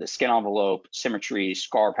skin envelope, symmetry,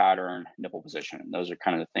 scar pattern, nipple position. And those are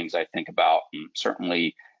kind of the things I think about. And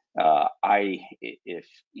certainly, If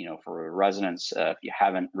for residents, if you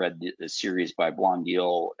haven't read the series by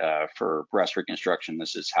Blondeel for breast reconstruction,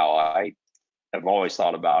 this is how I have always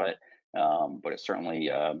thought about it, but it certainly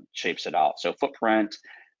shapes it out. So footprint,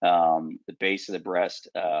 the base of the breast,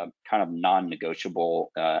 kind of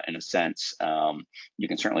non-negotiable in a sense. You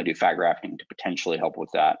can certainly do fat grafting to potentially help with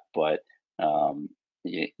that, but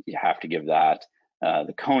you have to give that.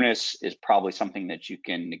 The conus is probably something that you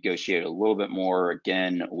can negotiate a little bit more.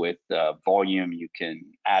 Again, with volume, you can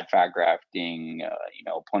add fat grafting.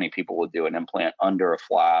 Plenty of people will do an implant under a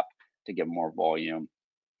flap to give more volume,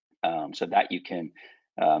 so that you can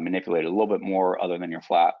manipulate a little bit more other than your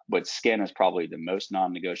flap. But skin is probably the most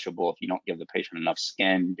non-negotiable. If you don't give the patient enough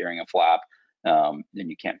skin during a flap, then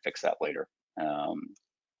you can't fix that later.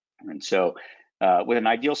 And so with an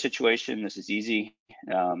ideal situation, this is easy.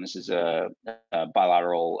 This is a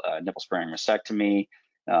bilateral nipple sparing mastectomy,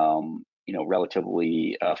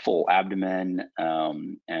 relatively full abdomen.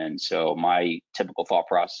 And so my typical thought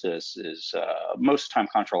process is most of the time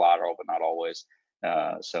contralateral, but not always.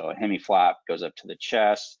 So a hemi flap goes up to the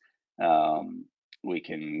chest. We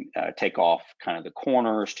can take off kind of the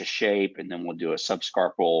corners to shape, and then we'll do a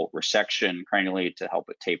subscarpal resection cranially to help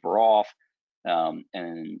it taper off.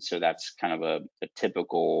 And so that's kind of a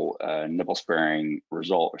typical nipple sparing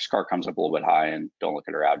result. Her scar comes up a little bit high, and don't look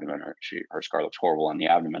at her abdomen, her scar looks horrible on the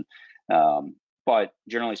abdomen. But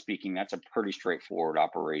generally speaking, that's a pretty straightforward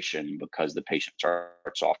operation because the patient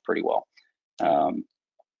starts off pretty well.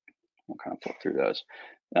 We'll kind of flip through those.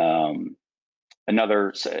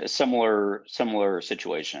 Another similar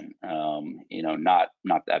situation, not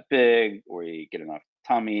that big, where you get enough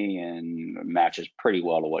tummy and matches pretty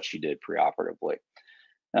well to what she did preoperatively.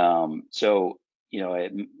 So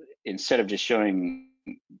instead of just showing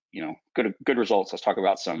good results, let's talk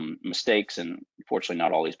about some mistakes. And unfortunately,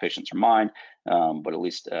 not all these patients are mine, but at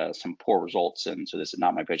least some poor results. And so this is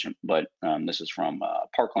not my patient, but this is from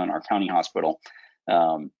Parkland, our county hospital.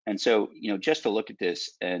 And so just to look at this,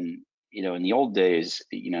 and in the old days,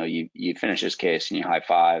 you finish this case and you high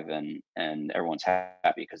five and everyone's happy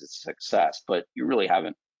because it's a success, but you really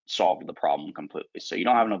haven't solved the problem completely. So you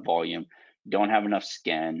don't have enough volume, don't have enough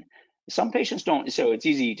skin. Some patients don't, so it's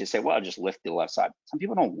easy to say, well, I'll just lift the left side. Some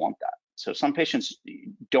people don't want that. So some patients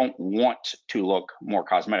don't want to look more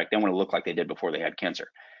cosmetic. They want to look like they did before they had cancer.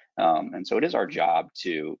 And so it is our job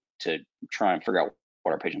to try and figure out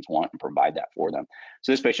what our patients want and provide that for them.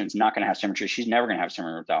 So this patient's not going to have symmetry. She's never going to have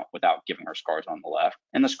symmetry without giving her scars on the left.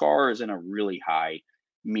 And the scar is in a really high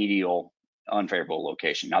medial unfavorable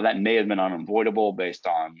location. Now that may have been unavoidable based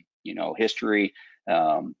on history,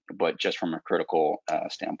 but just from a critical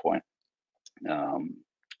standpoint.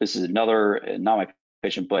 This is another, not my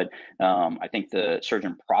patient, but I think the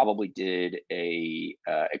surgeon probably did a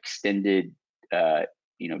extended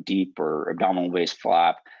DIEP or abdominal based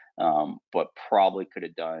flap, but probably could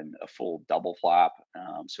have done a full double flap.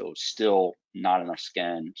 So still not enough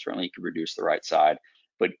skin. Certainly you could reduce the right side,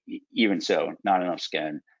 but even so, not enough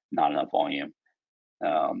skin, not enough volume.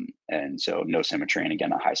 And so no symmetry, and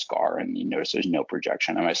again, a high scar, and you notice there's no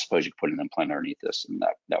projection. I suppose you could put an implant underneath this, and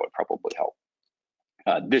that would probably help.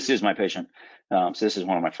 This is my patient. So this is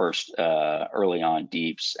one of my first early on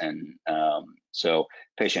DIEPs. And so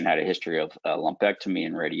patient had a history of lumpectomy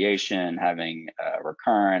and radiation, having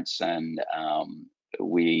recurrence, and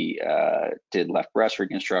we did left breast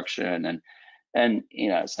reconstruction, and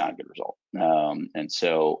it's not a good result. And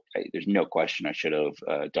so there's no question I should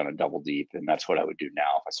have done a double DIEP, and that's what I would do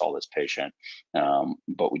now if I saw this patient.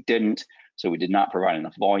 But we didn't. So we did not provide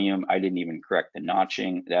enough volume. I didn't even correct the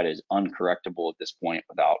notching. That is uncorrectable at this point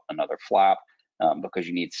without another flap, because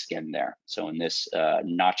you need skin there. So in this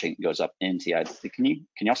notching goes up into the, can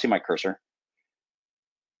y'all see my cursor?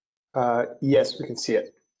 Yes, we can see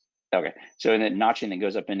it. Okay, so in the notching that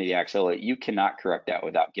goes up into the axilla, you cannot correct that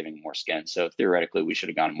without giving more skin. So theoretically, we should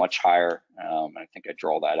have gone much higher. I think I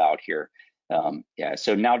draw that out here. Yeah,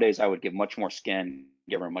 so nowadays I would give much more skin,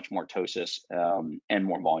 give her much more ptosis, and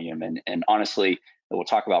more volume. And honestly, we'll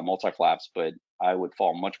talk about multi-flaps, but I would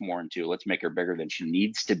fall much more into, let's make her bigger than she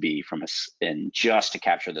needs to be and just to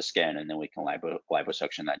capture the skin, and then we can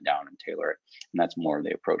liposuction that down and tailor it. And that's more of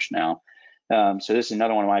the approach now. So this is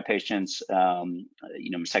another one of my patients,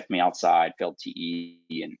 mastectomy outside, failed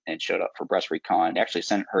TE, and showed up for breast recon. They actually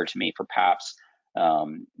sent her to me for PAPs,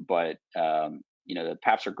 but the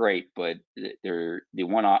PAPs are great, but they're the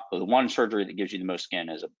one surgery that gives you the most skin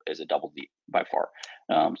is a double DIEP by far.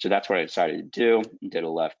 So that's what I decided to do. Did a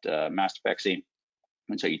left mastopexy,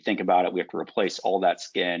 and so you think about it, we have to replace all that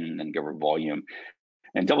skin and then give her volume.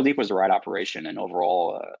 And double DIEP was the right operation and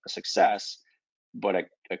overall a success. but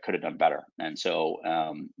I could have done better. And so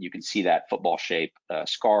you can see that football shape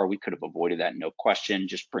scar. We could have avoided that, no question.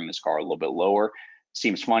 Just bring the scar a little bit lower.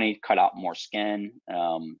 Seems funny, cut out more skin,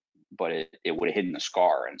 but it would have hidden the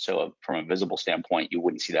scar. And so from a visible standpoint, you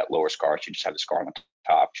wouldn't see that lower scar. She just have the scar on the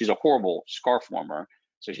top. She's a horrible scar former,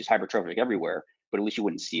 so she's hypertrophic everywhere, but at least you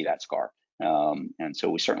wouldn't see that scar. And so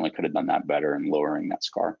we certainly could have done that better in lowering that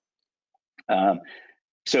scar.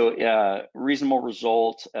 So reasonable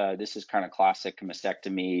result. This is kind of classic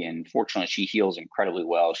mastectomy, and fortunately, she heals incredibly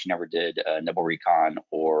well. She never did a nipple recon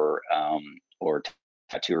or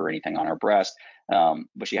tattoo or anything on her breast,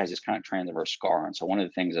 but she has this kind of transverse scar. And so one of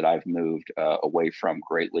the things that I've moved away from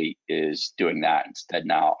greatly is doing that. Instead,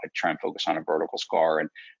 now I try and focus on a vertical scar, and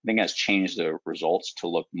I think that's changed the results to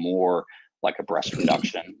look more like a breast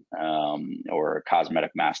reduction or a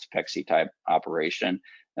cosmetic mastopexy type operation,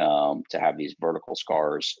 to have these vertical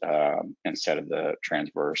scars instead of the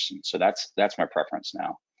transverse. And so that's my preference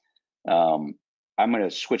now. I'm going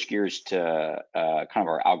to switch gears to kind of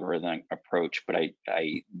our algorithmic approach, but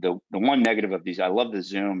the one negative of these, I love the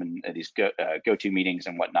Zoom and these go-to meetings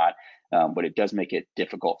and whatnot, but it does make it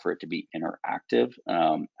difficult for it to be interactive. I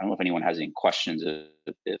don't know if anyone has any questions, or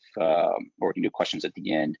we can do questions at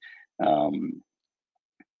the end.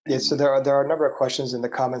 Yeah, so there are a number of questions in the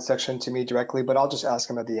comment section to me directly, but I'll just ask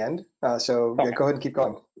them at the end. So okay. Yeah, go ahead and keep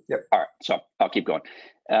going. Yep. All right, so I'll keep going.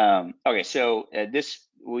 Okay, so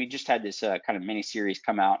we just had this kind of mini series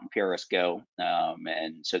come out in PRS Go,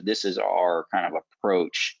 and so this is our kind of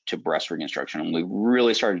approach to breast reconstruction, and we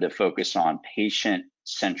really started to focus on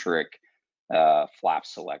patient-centric flap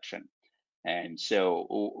selection. And so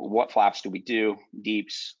what flaps do we do?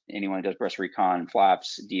 DIEPs, anyone who does breast recon,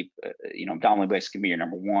 flaps, DIEP, abdominally based can be your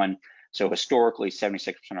number one. So historically,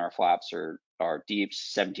 76% of our flaps are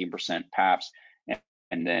DIEPs, 17% PAPs,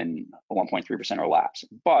 and then 1.3% are laps.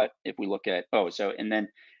 But if we look at, and then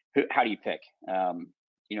how do you pick?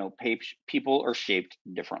 People are shaped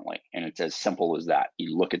differently, and it's as simple as that.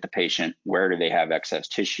 You look at the patient, where do they have excess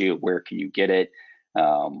tissue? Where can you get it?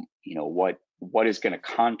 What is going to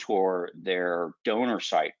contour their donor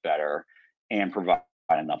site better and provide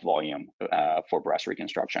enough volume for breast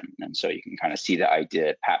reconstruction. And so you can kind of see the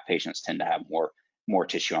idea. PAP patients tend to have more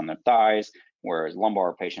tissue on their thighs, whereas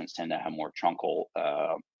lumbar patients tend to have more truncal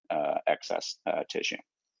excess tissue.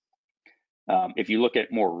 If you look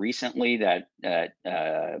at more recently, that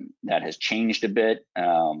has changed a bit.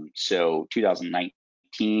 So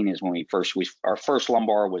 2019 is when our first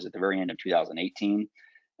lumbar was at the very end of 2018.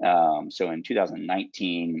 So in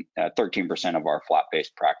 2019, 13% of our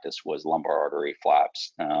flap-based practice was lumbar artery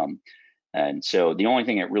flaps. And so the only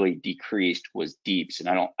thing that really decreased was DIEPs, and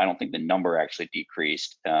I don't think the number actually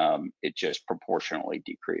decreased. It just proportionally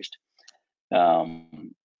decreased.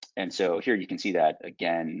 And so here you can see that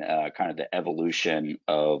again, kind of the evolution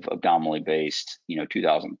of abdominally based,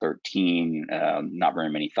 2013, not very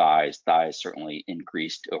many thighs. Thighs certainly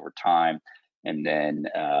increased over time. And then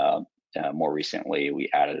more recently, we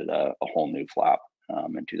added a whole new flap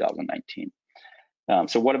in 2019.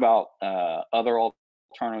 So what about other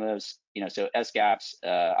alternatives? So S gaps,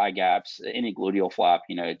 I gaps, any gluteal flap.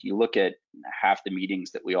 You look at half the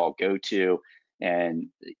meetings that we all go to, and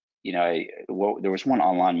there was one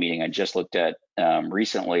online meeting I just looked at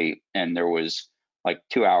recently, and there was like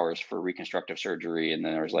 2 hours for reconstructive surgery, and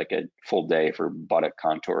then there was like a full day for buttock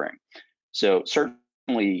contouring. So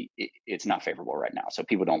certainly it's not favorable right now. So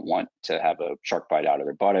people don't want to have a shark bite out of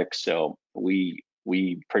their buttocks. So we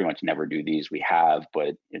pretty much never do these. We have,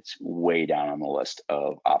 but it's way down on the list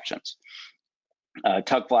of options.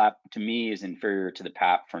 Tug flap to me is inferior to the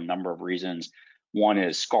PAP for a number of reasons. One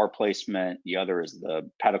is scar placement. The other is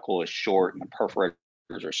the pedicle is short and the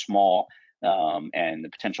perforators are small, and the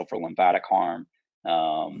potential for lymphatic harm.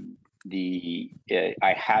 I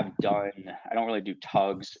don't really do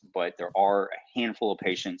tugs, but there are a handful of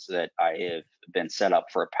patients that I have been set up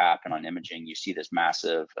for a PAP, and on imaging, you see this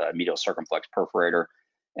massive medial circumflex perforator.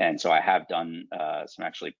 And so I have done some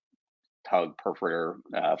actually tug perforator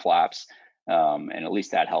flaps, and at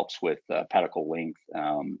least that helps with pedicle length.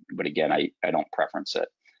 But again, I don't preference it.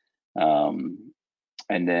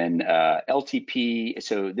 And then LTP,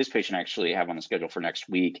 so this patient I actually have on the schedule for next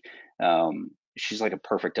week. She's like a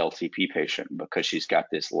perfect LTP patient because she's got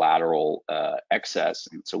this lateral excess.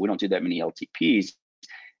 And so we don't do that many LTPs,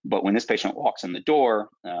 but when this patient walks in the door,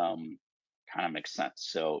 kind of makes sense.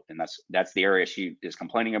 So, and that's the area she is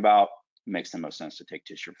complaining about. It makes the most sense to take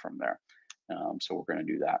tissue from there. So we're going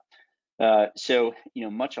to do that. So,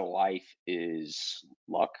 much of life is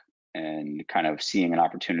luck and kind of seeing an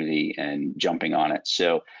opportunity and jumping on it.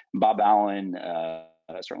 So Bob Allen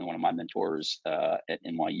certainly one of my mentors at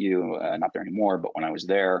NYU, not there anymore, but when I was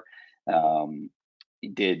there,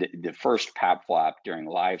 did the first PAP flap during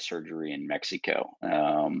live surgery in Mexico.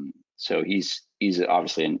 So he's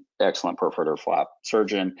obviously an excellent perforator flap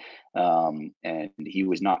surgeon, and he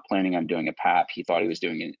was not planning on doing a PAP. He thought he was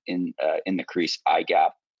doing it in the crease eye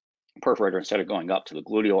gap. Perforator, instead of going up to the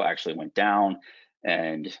gluteal, actually went down,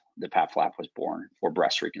 and the PAP flap was born for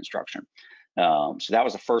breast reconstruction. So that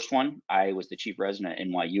was the first one. I was the chief resident at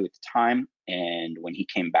NYU at the time, and when he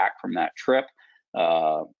came back from that trip,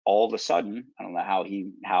 all of a sudden, I don't know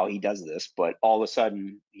how he does this, but all of a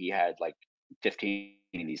sudden he had like 15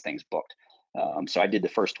 of these things booked. So I did the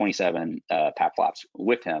first 27 PAP flaps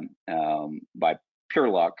with him by pure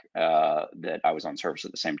luck that I was on service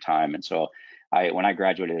at the same time. And so when I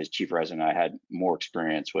graduated as chief resident, I had more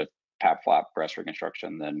experience with PAP flap breast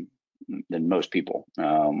reconstruction than most people,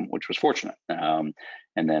 which was fortunate. And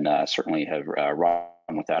then certainly have run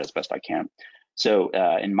with that as best I can. So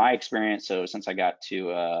in my experience, so since I got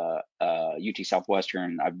to UT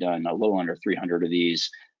Southwestern, I've done a little under 300 of these,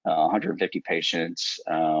 150 patients,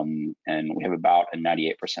 and we have about a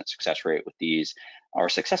 98% success rate with these. Our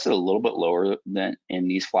success is a little bit lower than in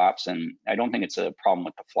these flaps, and I don't think it's a problem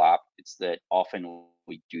with the flap. It's that often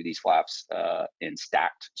we do these flaps in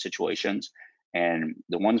stacked situations, and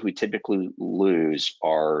the ones we typically lose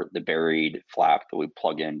are the buried flap that we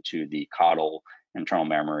plug into the caudal internal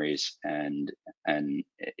memories, and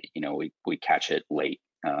you know, we catch it late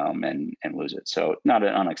and lose it. So not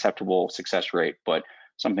an unacceptable success rate, but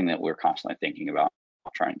something that we're constantly thinking about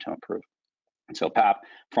trying to improve. And so PAP,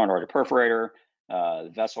 front artery perforator,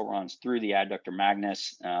 the vessel runs through the adductor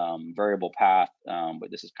magnus, variable path,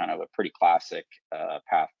 but this is kind of a pretty classic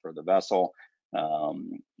path for the vessel.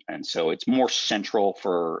 And so it's more central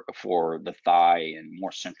for the thigh and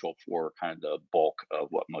more central for kind of the bulk of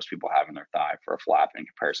what most people have in their thigh for a flap in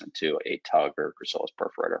comparison to a tug or gracilis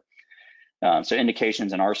perforator. So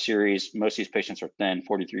indications in our series, most of these patients are thin,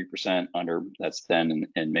 43% under, that's thin,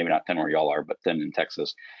 and maybe not thin where y'all are, but thin in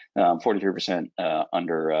Texas, 43%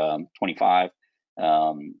 under 25.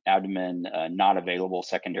 Abdomen not available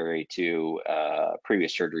secondary to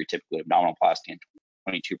previous surgery, typically abdominoplasty, and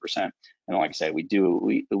 22%. And like I said, we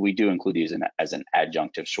do include these as an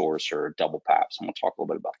adjunctive source or double PAPs, and we'll talk a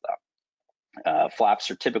little bit about that. Flaps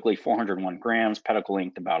are typically 401 grams, pedicle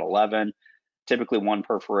length about 11, typically one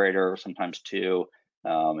perforator, sometimes two,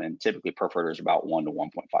 and typically perforators about 1 to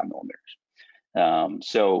 1.5 millimeters.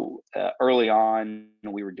 So early on,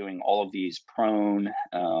 we were doing all of these prone,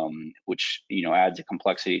 which adds a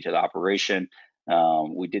complexity to the operation.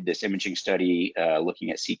 We did this imaging study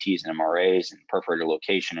looking at CTs and MRAs and perforator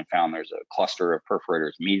location, and found there's a cluster of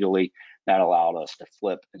perforators immediately. That allowed us to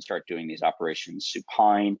flip and start doing these operations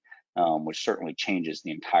supine, which certainly changes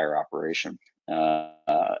the entire operation.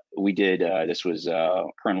 We did, this was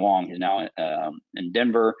Corinne Wong, who's now in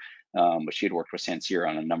Denver, but she had worked with Sansir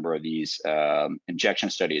on a number of these injection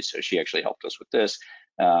studies, so she actually helped us with this.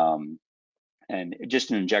 And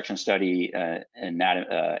just an injection study, an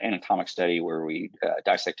anatomic study where we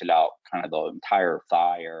dissected out kind of the entire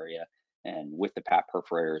thigh area and with the PAP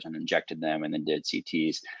perforators and injected them, and then did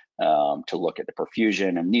CTs to look at the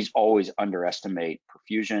perfusion. And these always underestimate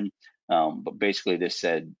perfusion. But basically this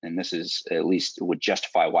said, and this is at least would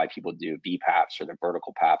justify why people do VPAPs or the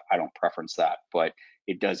vertical PAP. I don't preference that, but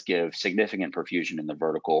it does give significant perfusion in the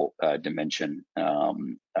vertical dimension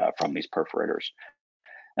from these perforators.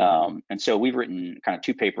 And so we've written kind of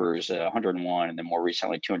two papers, 101 and then more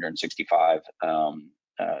recently 265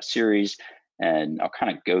 series. And I'll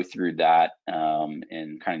kind of go through that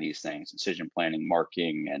in kind of these things: incision planning,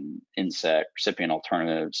 marking, and inset, recipient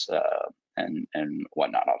alternatives, and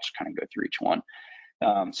whatnot. I'll just kind of go through each one.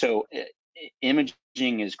 So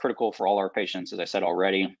imaging is critical for all our patients, as I said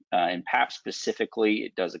already. In PAP specifically,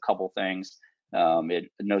 it does a couple things.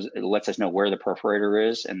 It lets us know where the perforator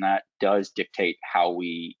is, and that does dictate how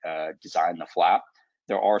we design the flap.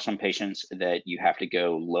 There are some patients that you have to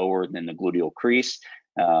go lower than the gluteal crease.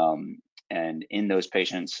 And in those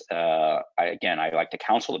patients, I like to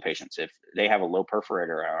counsel the patients. If they have a low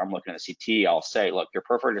perforator, I'm looking at the CT, I'll say, look, your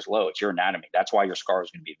perforator is low. It's your anatomy. That's why your scar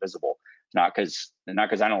is going to be visible. Not because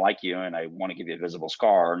I don't like you and I want to give you a visible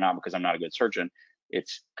scar, or not because I'm not a good surgeon.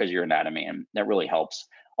 It's because your anatomy, and that really helps.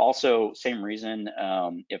 Also, same reason,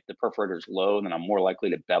 if the perforator is low, then I'm more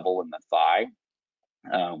likely to bevel in the thigh,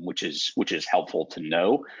 which is helpful to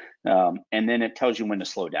know. And then it tells you when to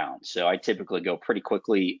slow down. So I typically go pretty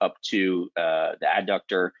quickly up to the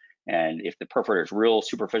adductor, and if the perforator is real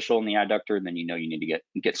superficial in the adductor, then you need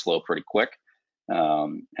to get slow pretty quick.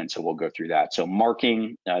 And so we'll go through that. So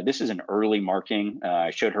marking, this is an early marking.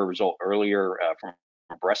 I showed her result earlier from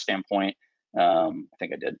a breast standpoint. I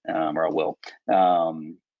think I did, or I will.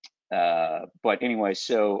 But anyway,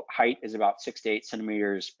 so height is about 6 to 8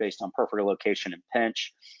 centimeters based on perforator location and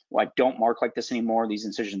pinch. Well, I don't mark like this anymore. These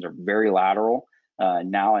incisions are very lateral.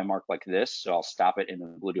 Now I mark like this, so I'll stop it in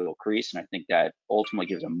the gluteal crease, and I think that ultimately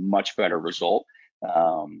gives a much better result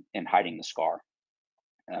in hiding the scar.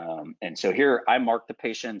 And so here I mark the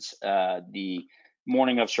patients the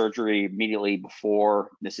morning of surgery, immediately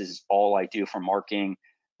before. This is all I do for marking.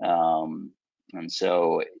 And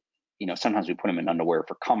so, you know, sometimes we put them in underwear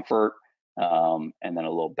for comfort, and then a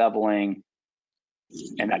little beveling,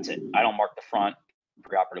 and that's it. I don't mark the front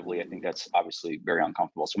preoperatively. I think that's obviously very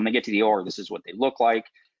uncomfortable. So when they get to the OR, this is what they look like.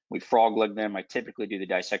 We frog leg them. I typically do the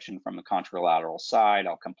dissection from the contralateral side.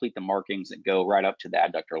 I'll complete the markings that go right up to the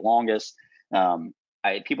adductor longus.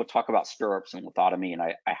 People talk about stirrups and lithotomy, and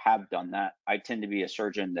I have done that. I tend to be a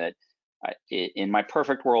surgeon that, in my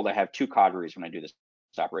perfect world, I have 2 cauteries when I do this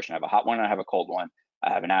operation. I have a hot one and I have a cold one.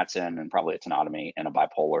 I have an Adson and probably a tenotomy and a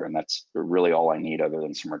bipolar, and that's really all I need other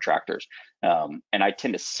than some retractors. And I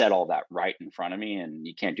tend to set all that right in front of me, and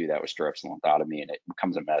you can't do that with stirrups and lithotomy, and it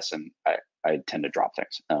becomes a mess, and I tend to drop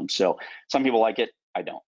things. So some people like it, I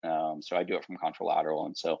don't. So I do it from contralateral,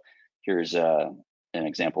 and so here's an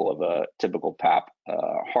example of a typical PAP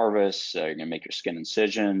harvest. You're gonna make your skin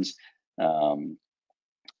incisions.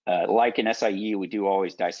 Like in SIE, we do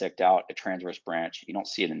always dissect out a transverse branch. You don't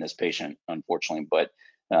see it in this patient, unfortunately, but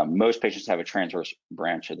most patients have a transverse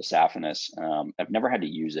branch of the saphenous. I've never had to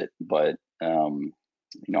use it, but you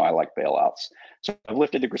know, I like bailouts. So I've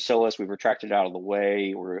lifted the gracilis, we've retracted it out of the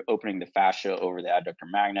way, we're opening the fascia over the adductor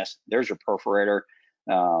magnus. There's your perforator.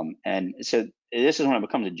 And so this is when it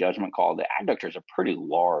becomes a judgment call. The adductor is a pretty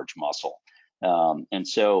large muscle. And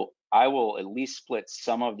so I will at least split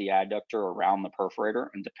some of the adductor around the perforator,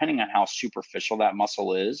 and depending on how superficial that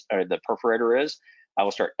muscle is, or the perforator is, I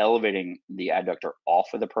will start elevating the adductor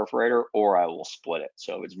off of the perforator, or I will split it.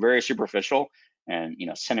 So if it's very superficial and, you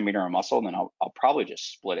know, centimeter of muscle, then I'll probably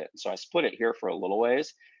just split it. So I split it here for a little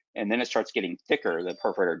ways, and then it starts getting thicker. The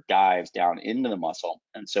perforator dives down into the muscle,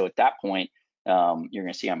 and so at that point, you're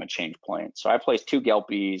going to see I'm going to change plane. So I place 2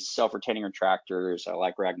 Gelpies, self-retaining retractors. I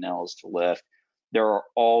like Ragnells to lift. There are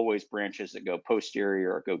always branches that go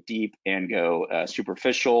posterior or go deep and go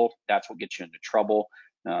superficial. That's what gets you into trouble.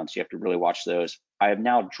 So you have to really watch those. I have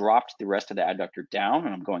now dropped the rest of the adductor down,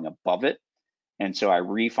 and I'm going above it. And so I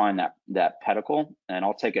refine that pedicle, and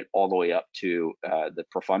I'll take it all the way up to the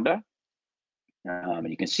profunda. And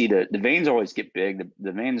you can see the veins always get big.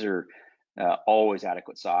 The veins are always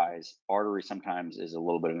adequate size. Artery sometimes is a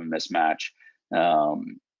little bit of a mismatch,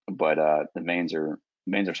 but the veins are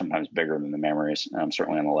sometimes bigger than the mammaries,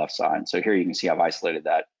 certainly on the left side. So here you can see I've isolated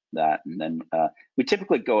that, and then we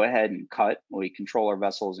typically go ahead and cut. We control our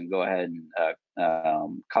vessels and go ahead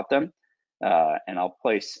and cut them. And I'll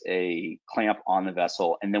place a clamp on the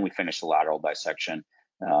vessel, and then we finish the lateral dissection.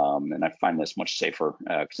 And I find this much safer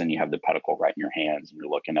because then you have the pedicle right in your hands and you're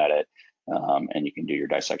looking at it, and you can do your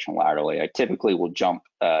dissection laterally. I typically will jump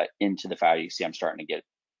into the fat. You see I'm starting to get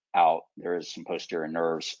out. There is some posterior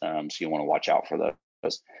nerves, so you want to watch out for those.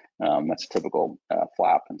 That's a typical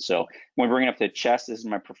flap. And so when we bring up the chest, this is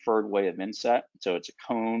my preferred way of inset. So it's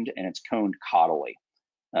coned, and it's coned caudally.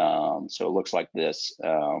 So it looks like this.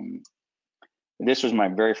 This was my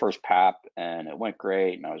very first PAP, and it went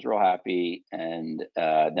great, and I was real happy. And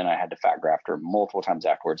then I had to fat graft her multiple times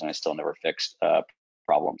afterwards, and I still never fixed a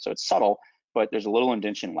problem. So it's subtle, but there's a little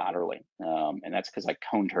indention laterally, and that's because I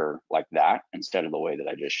coned her like that instead of the way that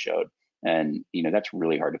I just showed. And you know, that's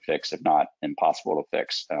really hard to fix, if not impossible to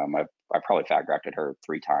fix. I probably fat grafted her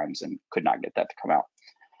 3 times and could not get that to come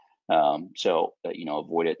out. So you know,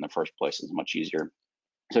 avoid it in the first place is much easier.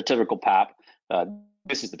 So typical PAP.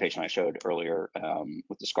 This is the patient I showed earlier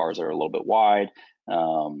with the scars that are a little bit wide.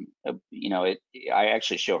 You know, I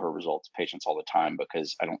actually show her results to patients all the time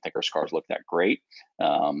because I don't think her scars look that great.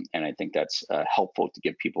 And I think that's helpful to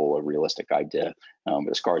give people a realistic idea. But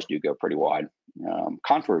the scars do go pretty wide.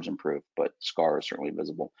 Contours improve, but scar is certainly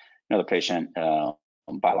visible. Another patient,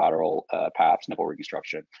 bilateral PAPs, nipple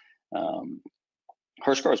reconstruction.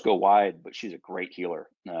 Her scars go wide, but she's a great healer.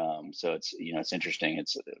 So it's, you know, it's interesting.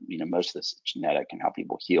 It's, you know, most of this is genetic and how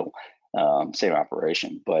people heal. Same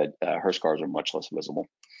operation, but her scars are much less visible.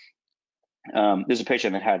 There's a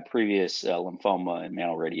patient that had previous lymphoma and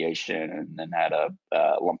mantle radiation, and then had a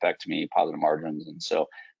lumpectomy, positive margins, and so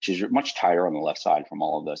she's much tighter on the left side from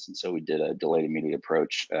all of this. And so we did a delayed immediate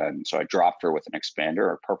approach, and so I dropped her with an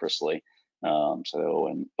expander purposely.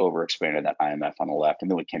 And overexpanded that IMF on the left, and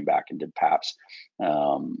then we came back and did PAPs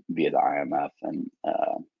via the IMF, and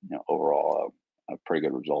you know, overall a pretty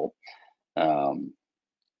good result.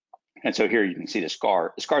 And so here you can see the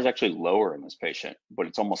scar. The scar is actually lower in this patient, but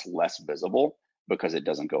it's almost less visible because it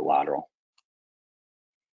doesn't go lateral.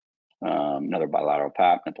 Another bilateral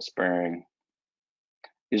pap, nipple sparing.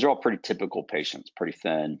 These are all pretty typical patients, pretty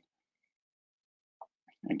thin.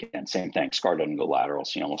 Again, same thing, scar doesn't go lateral,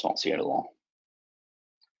 so you almost don't see it at all.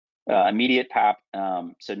 Immediate pap,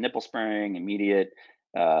 so nipple sparing, immediate,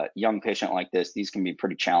 young patient like this, these can be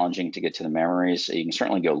pretty challenging to get to the mammaries. So you can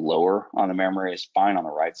certainly go lower on the mammaries, fine on the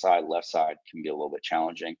right side, left side can be a little bit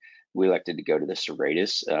challenging. We elected to go to the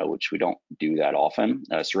serratus, which we don't do that often.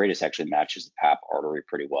 Serratus actually matches the pap artery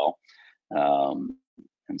pretty well.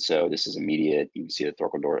 And so this is immediate. You can see the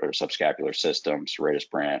thoracodorsal or subscapular system, serratus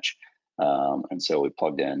branch. And so we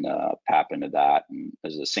plugged in pap into that, and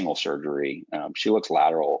as a single surgery. She looks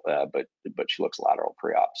lateral, but she looks lateral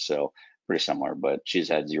pre-op, so pretty similar. But she's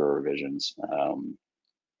had 0 revisions.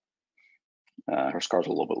 Her scar's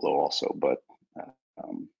a little bit low also, but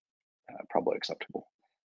probably acceptable.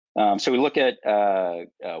 So we look at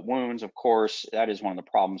wounds, of course. That is one of the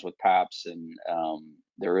problems with PAPs, and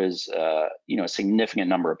there is a significant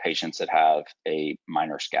number of patients that have a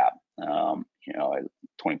minor scab, 24%.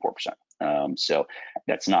 So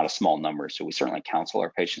that's not a small number. So we certainly counsel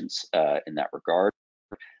our patients in that regard,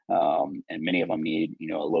 and many of them need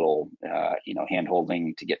a little hand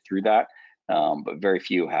holding to get through that, but very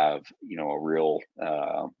few have a real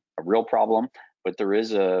problem. But there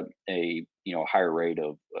is a higher rate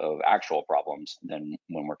of actual problems than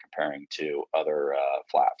when we're comparing to other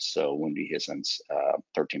flaps. So wound dehiscence,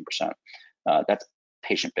 13%. That's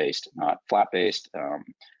patient-based, not flap-based.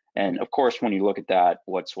 And of course, when you look at that,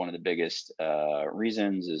 what's one of the biggest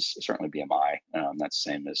reasons is certainly BMI. That's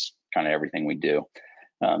the same as kind of everything we do.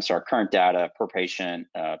 So our current data per patient,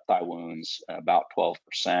 thigh wounds, about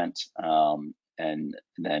 12%. And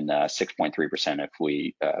then 6.3% if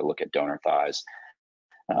we look at donor thighs,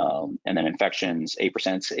 and then infections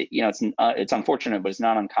 8%. It's unfortunate, but it's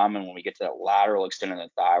not uncommon when we get to that lateral extent of the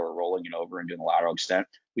thigh. We're rolling it over and doing the lateral extent.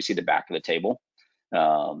 We see the back of the table,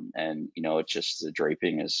 and it's just the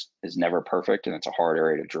draping is never perfect, and it's a hard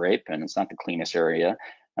area to drape, and it's not the cleanest area.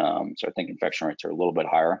 So I think infection rates are a little bit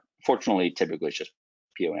higher. Fortunately, typically it's just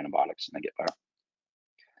PO antibiotics, and they get better.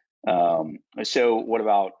 So what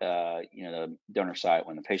about the donor site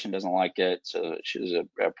when the patient doesn't like it? So she was a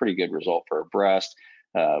pretty good result for her breast.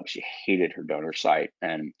 She hated her donor site,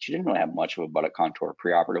 and she didn't really have much of a buttock contour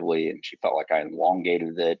preoperatively, and she felt like I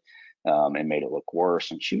elongated it and made it look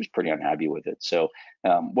worse, and she was pretty unhappy with it. So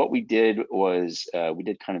what we did was we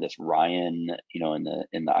did kind of this Ryan,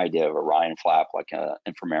 in the idea of a Ryan flap, like an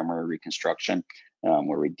inframammary reconstruction,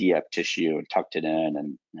 where we DIEP tissue and tucked it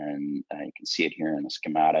in, and you can see it here in the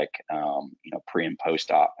schematic, pre and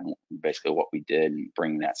post-op, and basically what we did and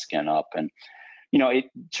bringing that skin up. And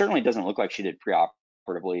it certainly doesn't look like she did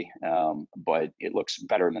preoperatively, but it looks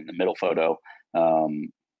better than the middle photo.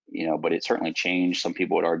 But it certainly changed. Some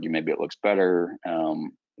people would argue maybe it looks better,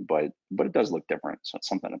 but it does look different. So it's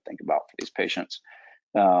something to think about for these patients.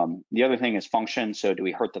 The other thing is function. So do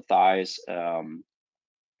we hurt the thighs?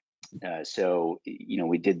 So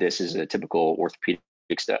we did this as a typical orthopedic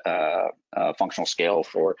functional scale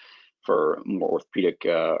for more orthopedic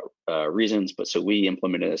reasons, but so we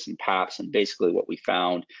implemented this in PAPs, and basically what we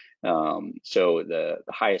found, so the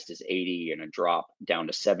highest is 80, and a drop down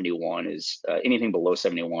to 71 is anything below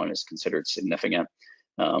 71 is considered significant.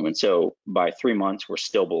 And so by 3 months we're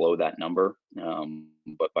still below that number,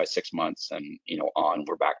 but by 6 months and on,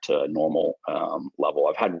 we're back to a normal level.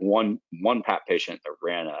 I've had one PAP patient that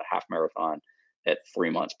ran a half marathon at 3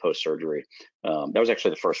 months post-surgery. That was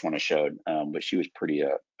actually the first one I showed, but she was pretty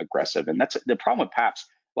aggressive. And that's the problem with PAPs.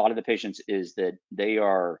 A lot of the patients is that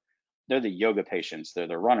they're the yoga patients, they're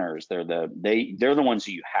the runners, they're the ones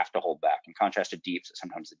who you have to hold back. In contrast to DIEPs,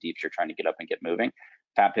 sometimes the DIEPs you're trying to get up and get moving.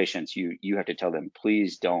 PAP patients, you have to tell them,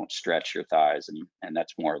 please don't stretch your thighs, and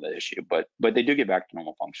that's more of the issue. But they do get back to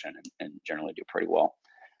normal function and generally do pretty well.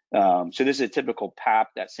 So this is a typical PAP,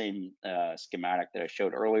 that same schematic that I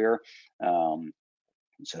showed earlier.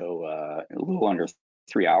 So a little under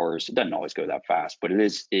 3 hours. It doesn't always go that fast, but it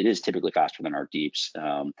is typically faster than our DIEPs.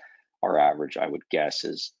 Our average, I would guess,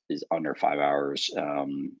 is under 5 hours,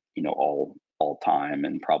 all time,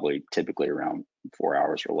 and probably typically around 4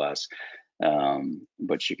 hours or less.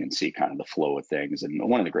 But you can see kind of the flow of things. And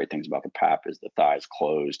one of the great things about the PAP is the thigh is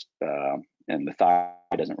closed, and the thigh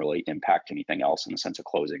doesn't really impact anything else in the sense of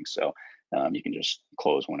closing. So you can just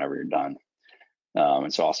close whenever you're done.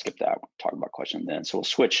 And so I'll skip that. We'll talk about question then. So we'll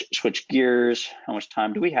switch gears. How much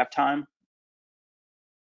time do we have? Time?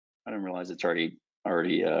 I didn't realize it's already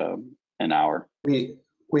an hour. We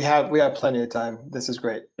have plenty of time. This is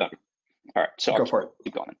great. Okay. All right, so Go I'll for it.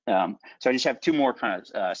 keep going. So I just have two more kind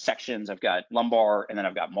of sections. I've got lumbar, and then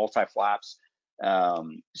I've got multi-flaps.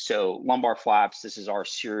 So lumbar flaps, this is our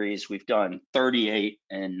series. We've done 38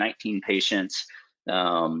 and 19 patients.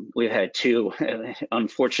 We've had two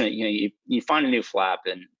unfortunate, you find a new flap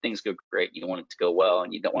and things go great. You want it to go well,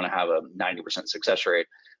 and you don't want to have a 90% success rate,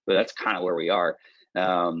 but that's kind of where we are.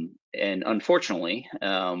 And unfortunately,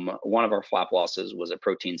 one of our flap losses was a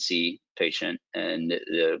protein C patient, and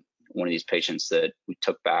one of these patients that we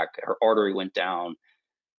took back, her artery went down,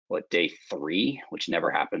 day 3, which never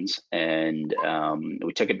happens. And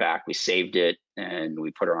we took it back, we saved it, and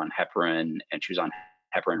we put her on heparin, and she was on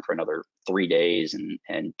heparin for another 3 days.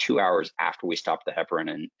 And 2 hours after we stopped the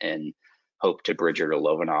heparin and hoped to bridge her to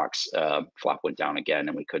Lovenox, flap went down again,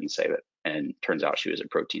 and we couldn't save it. And turns out she was a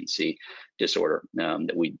protein C disorder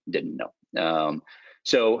that we didn't know.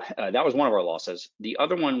 So that was one of our losses. The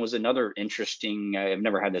other one was another interesting, I've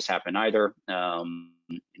never had this happen either.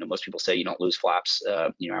 Most people say you don't lose flaps,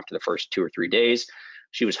 after the first 2 or 3 days.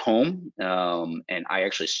 She was home, and I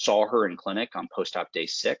actually saw her in clinic on post-op day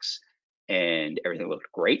 6, and everything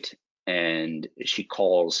looked great. And she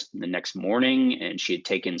calls the next morning, and she had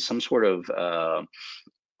taken some sort of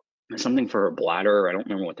something for her bladder. I don't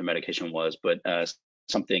remember what the medication was, but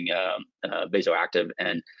something vasoactive.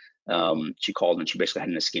 And she called, and she basically had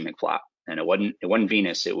an ischemic flap, and it wasn't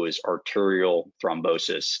venous, it was arterial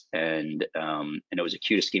thrombosis, and it was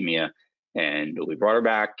acute ischemia. And we brought her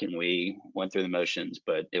back, and we went through the motions,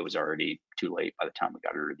 but it was already too late by the time we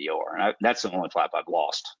got her to the OR. And that's the only flap I've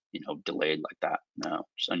lost, delayed like that. No,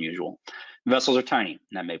 it's unusual. Vessels are tiny,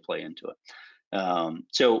 and that may play into it.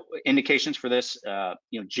 So indications for this,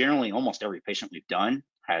 generally almost every patient we've done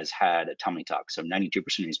has had a tummy tuck. So 92%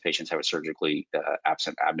 of these patients have a surgically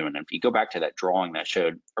absent abdomen. And if you go back to that drawing that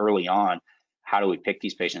showed early on, how do we pick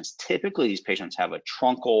these patients? Typically, these patients have a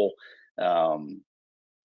truncal, I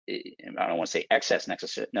don't want to say excess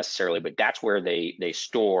necessarily, but that's where they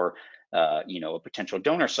store, a potential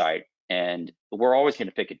donor site. And we're always going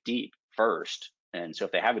to pick a DIEP first. And so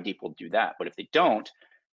if they have a DIEP, we'll do that. But if they don't,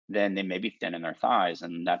 then they may be thin in their thighs,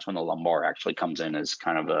 and that's when the lumbar actually comes in as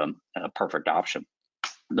kind of a perfect option.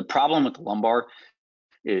 The problem with the lumbar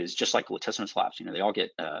is just like latissimus flaps. They don't all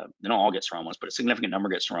get seromas, but a significant number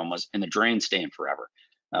get seromas, and the drains stay in forever.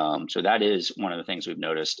 So that is one of the things we've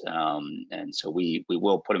noticed, and so we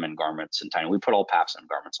will put them in garments and tiny. We put all PAPs in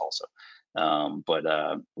garments also, but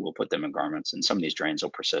we'll put them in garments, and some of these drains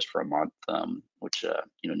will persist for a month, which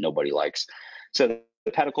nobody likes. So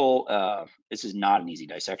the pedicle, this is not an easy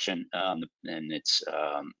dissection, and it's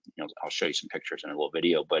I'll show you some pictures in a little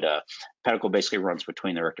video, but pedicle basically runs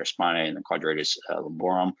between the rectus spinae and the quadratus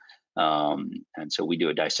lumborum, and so we do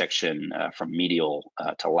a dissection from medial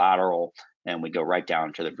to lateral, and we go right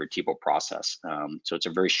down to the vertebral process. So it's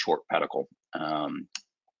a very short pedicle. And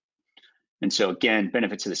so again,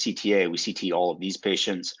 benefits of the CTA, we CT all of these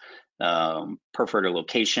patients. Perforator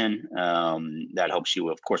location, that helps you,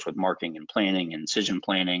 of course, with marking and planning, incision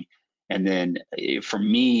planning. And then for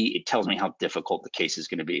me, it tells me how difficult the case is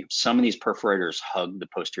going to be. Some of these perforators hug the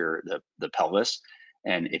posterior, the pelvis.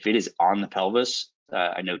 And if it is on the pelvis,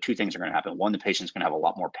 I know 2 things are going to happen. 1, the patient's going to have a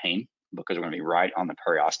lot more pain because we're going to be right on the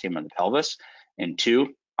periosteum of the pelvis. And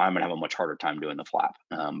 2, I'm going to have a much harder time doing the flap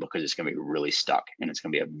because it's going to be really stuck, and it's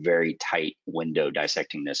going to be a very tight window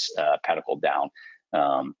dissecting this pedicle down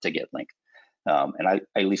to get length. And I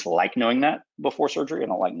at least like knowing that before surgery. I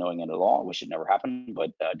don't like knowing it at all. I wish it never happened,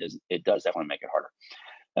 but it does definitely make it harder.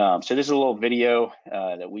 So this is a little video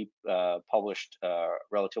that we published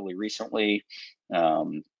relatively recently.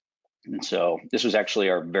 And so this was actually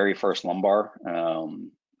our very first lumbar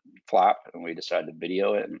flap, and we decided to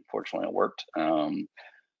video it, and fortunately it worked.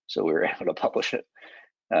 So we were able to publish it.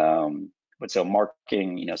 But so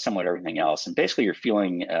marking, similar to everything else, and basically you're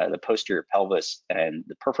feeling the posterior pelvis, and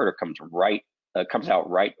the perforator comes out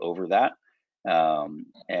right over that,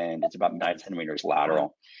 and it's about 9 centimeters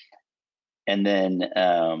lateral. And then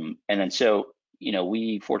so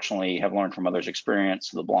we fortunately have learned from others' experience.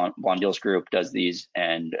 The Blondill's group does these,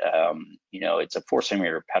 and it's a 4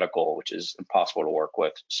 centimeter pedicle, which is impossible to work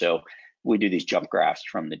with. So we do these jump grafts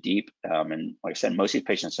from the DIEP, and like I said, most of these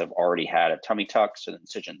patients have already had a tummy tuck, so the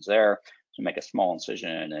incision's there. So make a small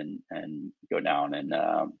incision and go down and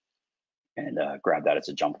grab that as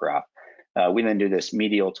a jump graft. We then do this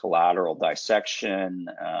medial to lateral dissection,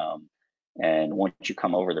 and once you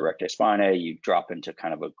come over the rectus spinae, you drop into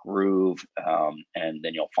kind of a groove, and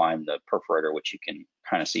then you'll find the perforator, which you can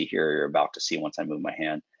kind of see here. You're about to see once I move my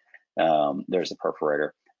hand. There's the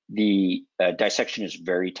perforator. The dissection is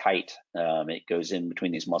very tight. It goes in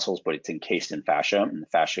between these muscles, but it's encased in fascia, and the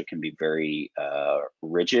fascia can be very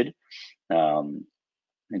rigid. And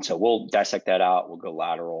so we'll dissect that out. We'll go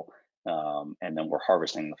lateral, and then we're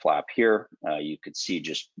harvesting the flap here. You could see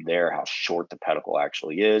just there how short the pedicle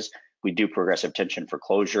actually is. We do progressive tension for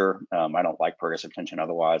closure. I don't like progressive tension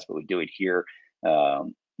otherwise, but we do it here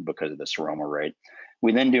because of the seroma rate.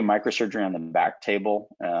 We then do microsurgery on the back table.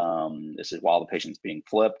 This is while the patient's being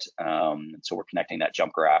flipped. So we're connecting that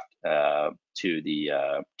jump graft to the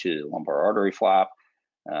lumbar artery flap.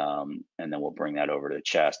 And then we'll bring that over to the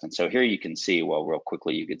chest. And so here you can see, well, real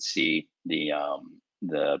quickly, you could see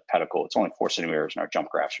the pedicle. It's only 4 centimeters, and our jump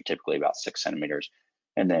grafts are typically about 6 centimeters.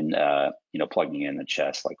 And then, you know, plugging in the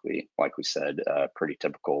chest, like we said, pretty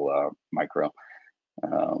typical micro.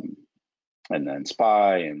 And then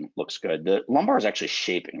SPY, and looks good. The lumbar is actually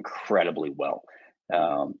shaped incredibly well.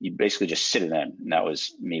 You basically just sit it in, and that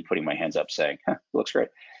was me putting my hands up saying, huh, it looks great,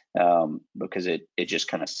 because it just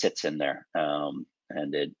kind of sits in there.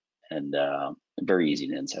 And very easy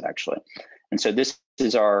to inset actually. And so this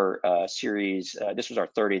is our series. This was our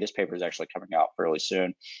 30. This paper is actually coming out fairly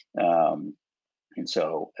soon. And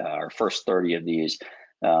so our first 30 of these.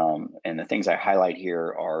 And the things I highlight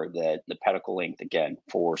here are that the pedicle length, again,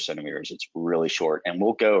 4 centimeters. It's really short, and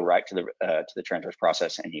we'll go right to the transverse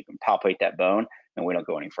process, and you can palpate that bone, and we don't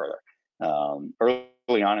go any further.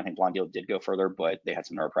 Early on, I think Blondel did go further, but they had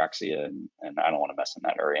some neuropraxia, and I don't want to mess in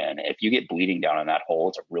that area. And if you get bleeding down in that hole,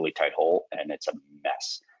 it's a really tight hole, and it's a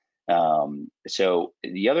mess. So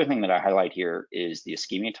the other thing that I highlight here is the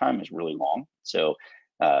ischemia time is really long. So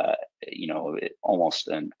you know, almost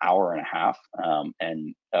an hour and a half.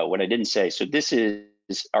 And what I didn't say, so this is,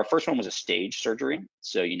 our first one was a stage surgery.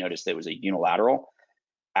 So you notice there was a unilateral.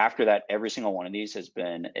 After that, every single one of these has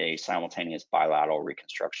been a simultaneous bilateral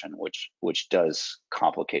reconstruction, which does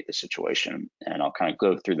complicate the situation. And I'll kind of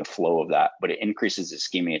go through the flow of that, but it increases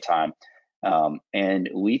ischemia time. And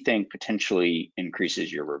we think potentially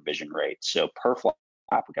increases your revision rate. So per flap,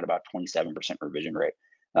 we got about 27% revision rate.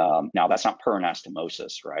 Now that's not per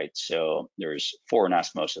anastomosis, right? So there's 4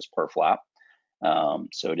 anastomosis per flap.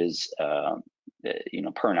 So it is, you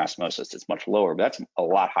know, per anastomosis, it's much lower, but that's a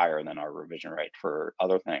lot higher than our revision rate for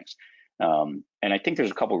other things. And I think there's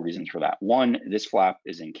a couple of reasons for that. One, this flap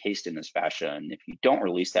is encased in this fascia, and if you don't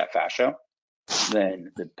release that fascia,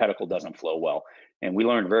 then the pedicle doesn't flow well. And we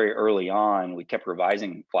learned very early on, we kept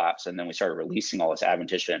revising flaps, and then we started releasing all this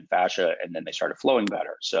adventitia and fascia, and then they started flowing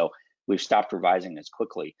better. So we've stopped revising as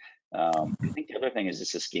quickly. I think the other thing is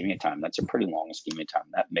this ischemia time. That's a pretty long ischemia time.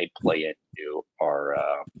 That may play into our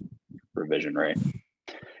revision rate.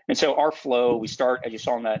 And so our flow, we start, as you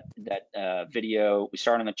saw in that video, we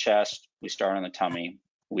start on the chest, we start on the tummy.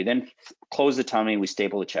 We then close the tummy, we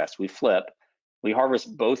staple the chest, we flip, we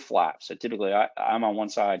harvest both flaps. So typically I'm on one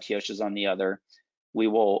side, Tiosh's on the other. We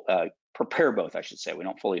will prepare both, I should say. We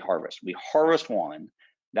don't fully harvest. We harvest one,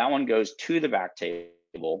 that one goes to the back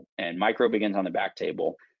table, and micro begins on the back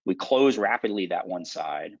table. We close rapidly that one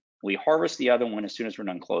side. We harvest the other one as soon as we're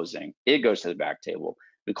done closing. It goes to the back table.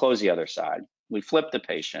 We close the other side. We flip the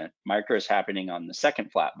patient. Micro is happening on the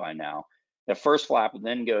second flap by now. The first flap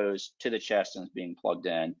then goes to the chest and is being plugged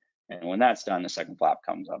in. And when that's done, the second flap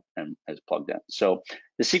comes up and is plugged in. So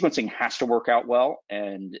the sequencing has to work out well,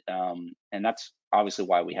 and that's obviously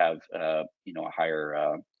why we have you know, a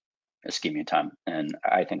higher ischemia time, and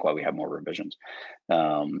I think why we have more revisions.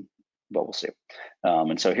 But we'll see.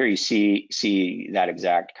 And so here you see that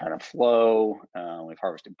exact kind of flow. We've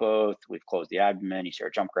harvested both. We've closed the abdomen. You see our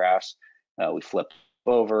jump grafts. We flip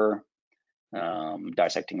over,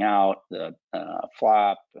 dissecting out the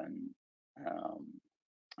flap, and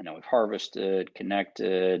now we've harvested,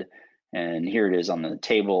 connected, and here it is on the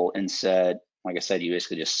table inset. Like I said, you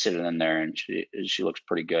basically just sit it in there, and she looks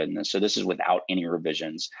pretty good. And so this is without any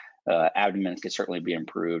revisions. Abdomen could certainly be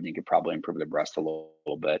improved. You could probably improve the breast a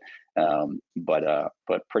little bit,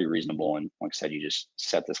 but pretty reasonable. And like I said, you just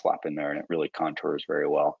set this flap in there, and it really contours very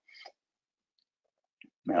well.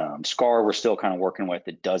 Scar, we're still kind of working with.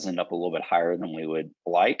 It does end up a little bit higher than we would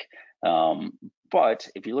like. But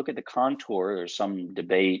if you look at the contour, there's some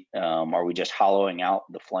debate. Are we just hollowing out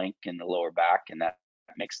the flank and the lower back, and that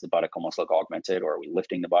makes the buttock almost look augmented, or are we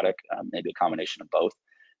lifting the buttock? Maybe a combination of both,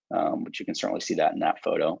 but you can certainly see that in that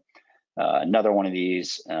photo. Another one of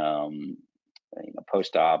these, you know,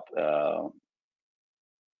 post-op,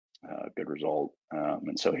 good result.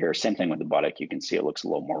 And so here, same thing with the buttock. You can see it looks a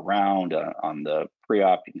little more round. On the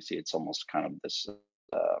pre-op, you can see it's almost kind of this,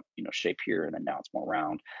 you know, shape here, and then now it's more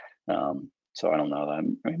round. So I don't know. I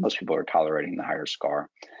mean, most people are tolerating the higher scar.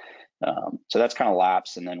 So that's kind of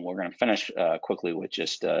laps, and then we're going to finish quickly with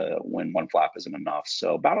just when one flap isn't enough.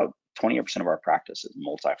 So about 20% of our practice is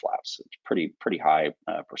multi-flaps. It's pretty high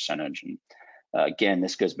percentage. And again,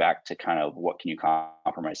 this goes back to kind of what can you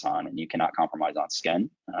compromise on, and you cannot compromise on skin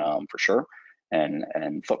for sure,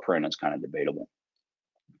 and footprint is kind of debatable.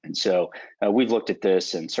 And so we've looked at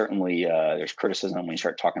this, and certainly there's criticism when you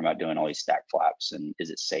start talking about doing all these stacked flaps, and is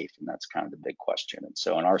it safe? And that's kind of the big question. And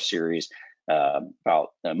so in our series,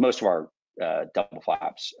 most of our double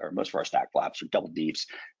flaps, or most of our stacked flaps, are double deeps,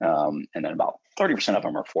 and then about 30% of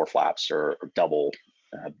them are 4 flaps or double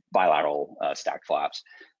bilateral stacked flaps,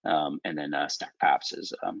 and then stacked paps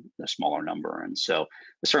is a smaller number. And so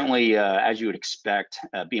certainly, as you would expect,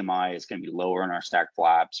 BMI is going to be lower in our stacked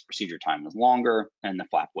flaps, procedure time is longer, and the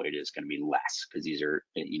flap weight is going to be less, because these are,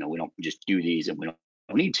 we don't just do these and we don't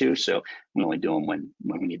need to, so we only do them when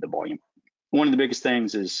we need the volume. One of the biggest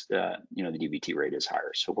things is, the DVT rate is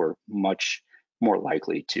higher, so we're much more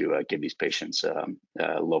likely to give these patients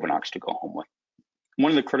Lovenox to go home with.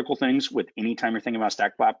 One of the critical things with any time you're thinking about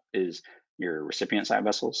stack flap is your recipient side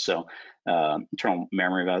vessels. So internal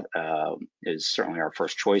mammary is certainly our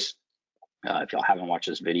first choice. If y'all haven't watched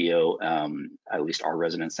this video, at least our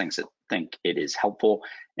residents think it is helpful.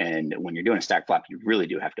 And when you're doing a stack flap, you really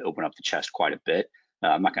do have to open up the chest quite a bit.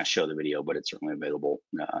 I'm not going to show the video, but it's certainly available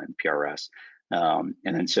in PRS. And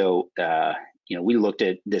then so, we looked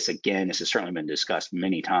at this again. This has certainly been discussed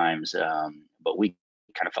many times, but we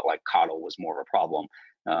kind of felt like caudal was more of a problem.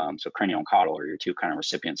 So cranial and caudal are your two kind of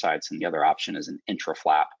recipient sites, and the other option is an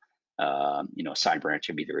intra-flap, side branch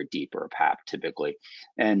of either a DIEP or a PAP typically.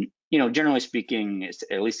 And, generally speaking,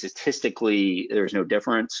 at least statistically, there's no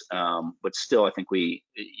difference, but still I think we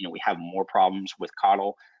have more problems with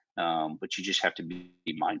caudal, but you just have to be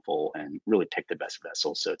mindful and really pick the best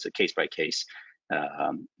vessel. So it's a case-by-case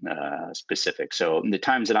specific. So the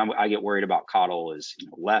times that I get worried about caudal is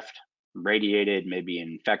left, radiated, maybe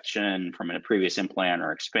infection from a previous implant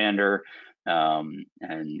or expander,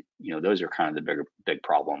 and those are kind of the big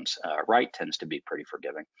problems. Right tends to be pretty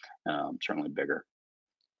forgiving, certainly bigger.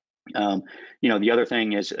 The other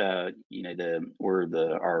thing is,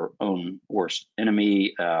 we're our own worst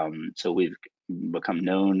enemy. So we've become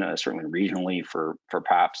known certainly regionally for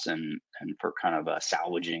PAPs and for kind of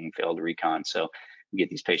salvaging failed recon. So we get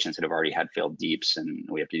these patients that have already had failed DIEPs, and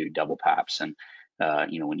we have to do double PAPs. And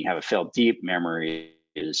when you have a failed DIEP, mammary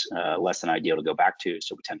is less than ideal to go back to,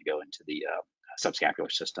 so we tend to go into the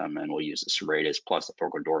subscapular system, and we'll use the serratus plus the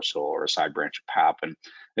thoracodorsal or a side branch of PAP. And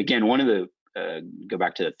again, one of the go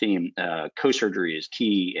back to the theme, co-surgery is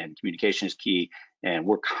key and communication is key, and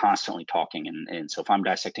we're constantly talking. And so if I'm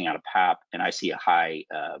dissecting out a PAP and I see a high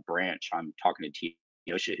branch, I'm talking to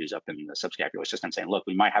Yosha, who's up in the subscapular system, saying, look,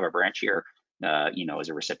 we might have a branch here, as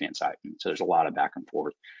a recipient site. And so there's a lot of back and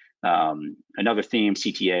forth. Another theme,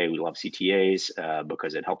 CTA, we love CTAs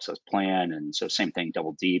because it helps us plan. And so same thing,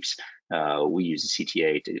 double DIEPs, we use the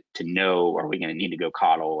CTA to know, are we going to need to go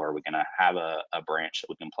caudal, or are we going to have a branch that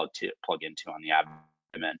we can plug into on the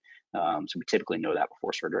abdomen? So we typically know that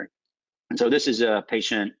before surgery. And so this is a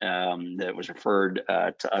patient that was referred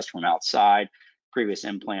to us from outside, previous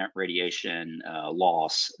implant, radiation,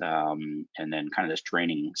 loss, and then kind of this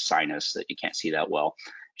draining sinus that you can't see that well.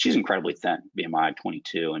 She's incredibly thin, BMI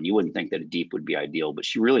 22, and you wouldn't think that a DIEP would be ideal, but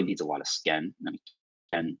she really needs a lot of skin,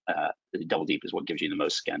 and the double DIEP is what gives you the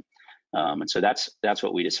most skin. And so that's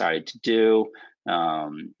what we decided to do.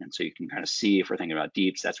 And so you can kind of see, if we're thinking about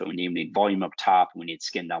DIEPs, that's what we need. We need volume up top, we need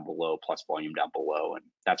skin down below plus volume down below, and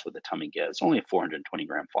that's what the tummy gives. It's only a 420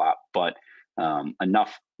 gram flap, but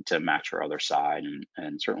enough to match her other side,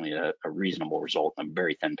 and certainly a reasonable result in a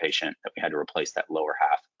very thin patient that we had to replace that lower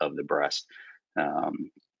half of the breast.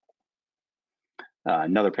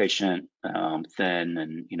 Another patient, thin,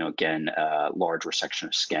 and again, large resection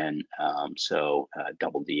of skin, so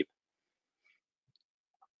double DIEP.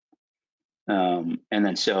 And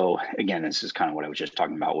then so again, this is kind of what I was just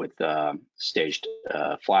talking about with staged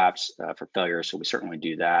flaps for failure. So we certainly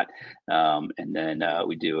do that. And then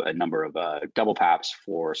we do a number of double PAPs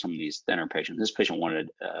for some of these thinner patients. This patient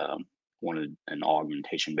wanted an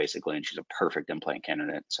augmentation basically, and she's a perfect implant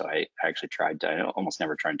candidate. So I actually I almost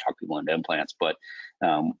never try and talk people into implants, but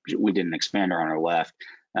we did an expander on her left,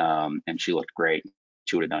 and she looked great.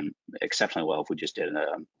 She would have done exceptionally well if we just did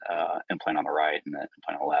an implant on the right and an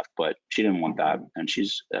implant on the left, but she didn't want that. And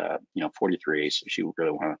she's 43, so she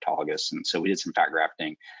really wanted autologous. And so we did some fat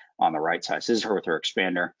grafting on the right side. So this is her with her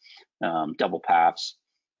expander, double PAPs.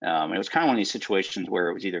 It was kind of one of these situations where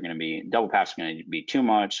it was either going to be double PAPs going to be too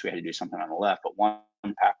much, so we had to do something on the left, but one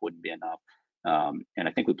PAP wouldn't be enough. And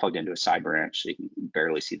I think we plugged into a side branch, so you can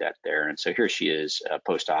barely see that there. And so here she is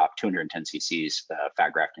post-op, 210 cc's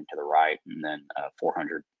fat grafting to the right, and then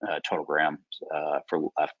 400 total grams for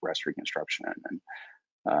left breast reconstruction, and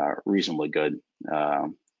reasonably good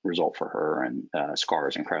result for her. And scar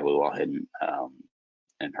is incredibly well hidden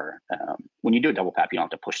in her. When you do a double pap, you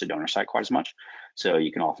don't have to push the donor site quite as much, so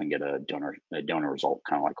you can often get a donor result,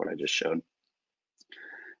 kind of like what I just showed.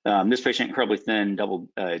 This patient, incredibly thin, double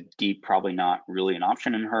DIEP, probably not really an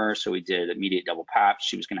option in her. So we did immediate double pap.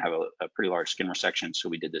 She was going to have a pretty large skin resection, so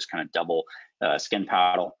we did this kind of double skin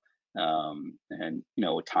paddle. And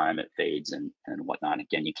with time it fades and whatnot.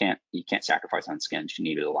 Again, you can't sacrifice on skin. She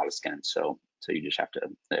needed a lot of skin, so you just have to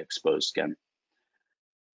expose skin.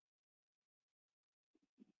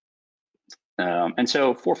 And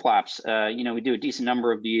so for flaps, we do a decent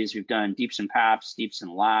number of these. We've done DIEPs and PAPs, DIEPs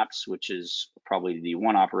and laps, which is probably the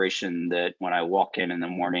one operation that when I walk in the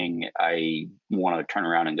morning, I want to turn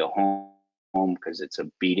around and go home because it's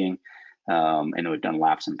a beating. And we've done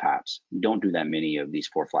laps and PAPs. Don't do that many of these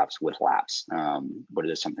 4 flaps with laps, but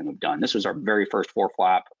it is something we've done. This was our very first 4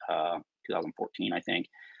 flap, 2014, I think.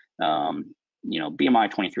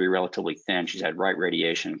 BMI 23, relatively thin. She's had right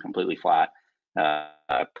radiation, completely flat.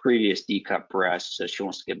 Previous D-cup breast, so she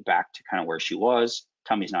wants to get back to kind of where she was.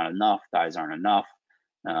 Tummy's not enough, thighs aren't enough.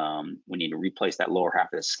 We need to replace that lower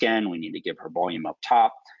half of the skin. We need to give her volume up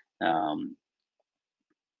top. And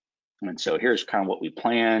so here's kind of what we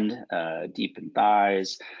planned, DIEP in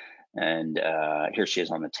thighs. And here she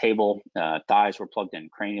is on the table. Thighs were plugged in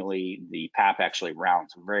cranially. The PAP actually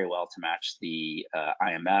rounds very well to match the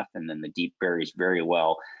IMF, and then the DIEP varies very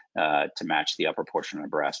well to match the upper portion of the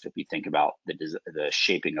breast, if you think about the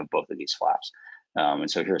shaping of both of these flaps.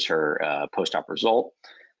 And so here's her post-op result.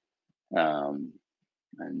 And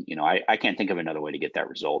I can't think of another way to get that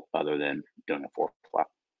result other than doing a 4 flap.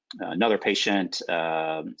 Another patient,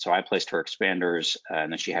 so I placed her expanders,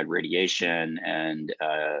 and then she had radiation, and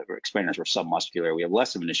her expanders were submuscular. We have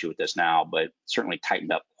less of an issue with this now, but certainly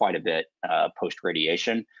tightened up quite a bit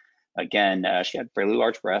post-radiation. Again, she had fairly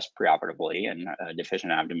large breasts preoperatively and a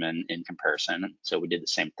deficient abdomen in comparison. So we did the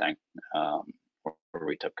same thing, where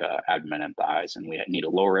we took abdomen and thighs, and we need to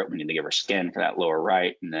lower it. We need to give her skin for that lower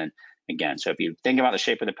right. And then again, so if you think about the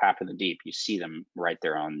shape of the PAP and the DIEP, you see them right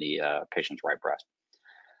there on the patient's right breast.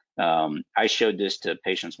 I showed this to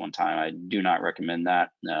patients one time. I do not recommend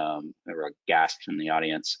that. There were gasps in the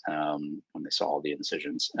audience when they saw all the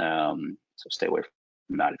incisions. So stay away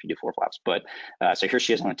from that if you do 4 flaps. But so here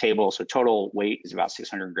she is on the table. So total weight is about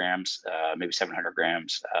 600 grams, maybe 700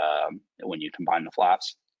 grams when you combine the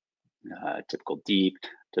flaps. Typical DIEP,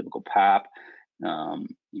 typical PAP.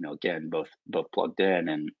 Again, both plugged in,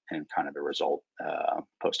 and kind of the result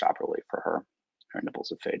post-operatively for her. Her nipples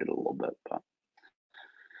have faded a little bit, but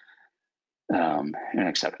and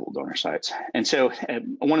acceptable donor sites. And so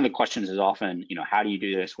one of the questions is often, how do you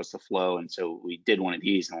do this? What's the flow? And so we did one of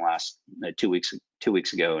these in the last 2 weeks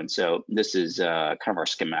ago. And so this is kind of our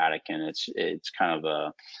schematic, and it's kind of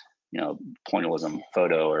a pointillism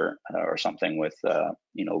photo or something with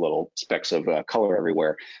little specks of color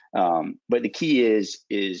everywhere. But the key is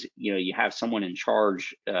you have someone in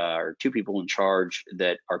charge or 2 people in charge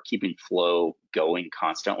that are keeping flow going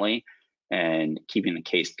constantly and keeping the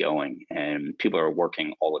case going, and people are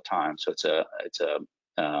working all the time. So it's a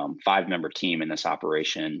 5-member team in this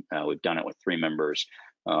operation. We've done it with 3 members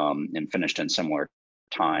and finished in similar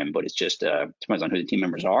time, but it's just depends on who the team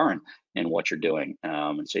members are and what you're doing.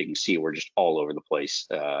 And so you can see we're just all over the place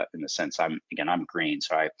in the sense I'm green,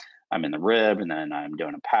 so I'm in the rib, and then I'm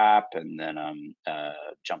doing a PAP, and then I'm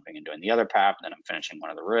jumping and doing the other PAP, and then I'm finishing one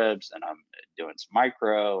of the ribs, and I'm doing some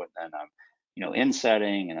micro, and then I'm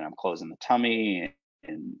insetting, and then I'm closing the tummy,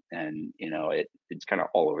 and it's kind of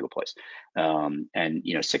all over the place. And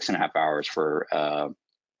 6.5 hours for a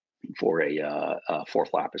 4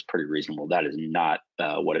 flap is pretty reasonable. That is not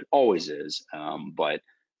what it always is, but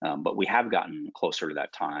we have gotten closer to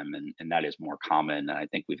that time, and that is more common. And I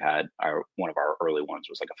think we've had one of our early ones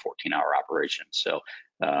was like a 14-hour operation. So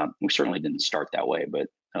we certainly didn't start that way, but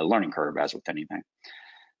a learning curve as with anything.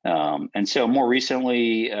 And so more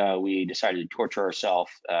recently, we decided to torture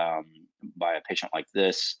ourselves by a patient like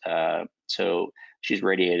this. So she's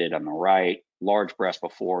radiated on the right, large breast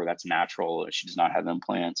before, that's natural. She does not have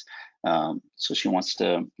implants. So she wants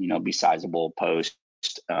to, be sizable post.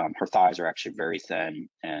 Her thighs are actually very thin,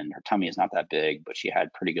 and her tummy is not that big, but she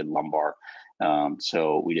had pretty good lumbar.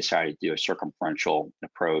 So we decided to do a circumferential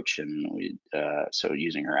approach, and so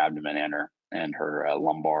using her abdomen and her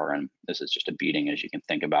lumbar, and this is just a beating, as you can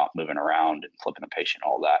think about, moving around and flipping the patient,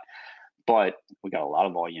 all that. But we got a lot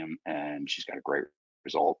of volume, and she's got a great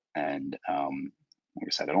result. And like I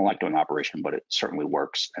said, I don't like doing the operation, but it certainly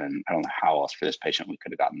works. And I don't know how else for this patient we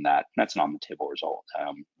could have gotten that. And that's an on the table result.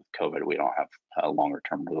 With COVID, we don't have longer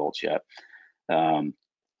term results yet.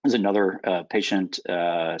 There's another patient,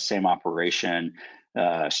 same operation,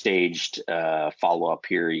 staged follow-up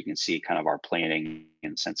here. You can see kind of our planning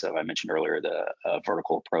in the sense of, I mentioned earlier, the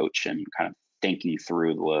vertical approach and kind of thinking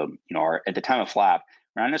through the, at the time of flap,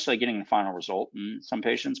 we're not necessarily getting the final result in some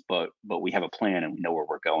patients, but we have a plan and we know where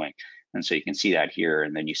we're going. And so you can see that here,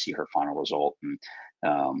 and then you see her final result, and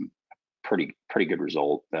pretty good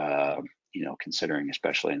result, considering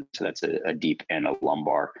especially. And so that's a deep and a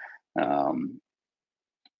lumbar.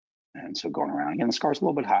 And so going around again, the scar's a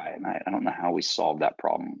little bit high, and I don't know how we solved that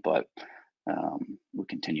problem, but we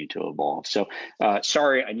continue to evolve. So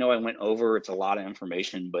sorry, I know I went over. It's a lot of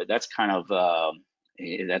information, but that's kind of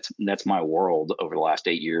that's my world over the last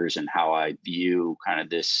 8 years and how I view kind of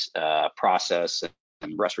this process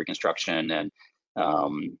and breast reconstruction, and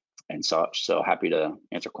so happy to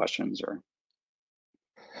answer questions or.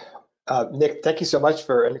 Nick, thank you so much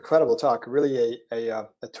for an incredible talk. Really a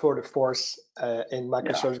tour de force in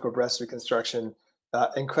microsurgical breast reconstruction.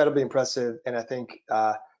 Incredibly impressive, and I think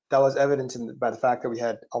that was evident by the fact that we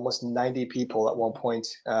had almost 90 people at one point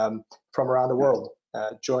from around the world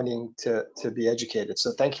joining to be educated.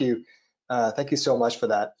 So thank you so much for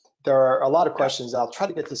that. There are a lot of questions. I'll try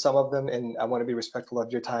to get to some of them, and I want to be respectful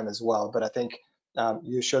of your time as well. But I think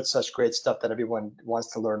you showed such great stuff that everyone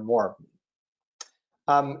wants to learn more.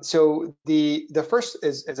 So the first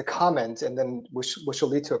is a comment, and then which will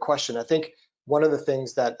lead to a question. I think one of the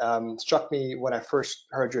things that struck me when I first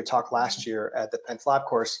heard your talk last year at the Penn Flap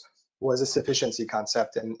course was a sufficiency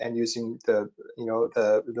concept and using the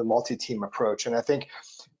multi-team approach. And I think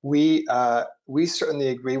we certainly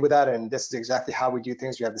agree with that, and this is exactly how we do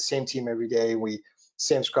things. We have the same team every day.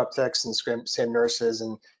 Same scrub techs and same nurses,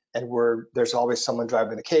 and there's always someone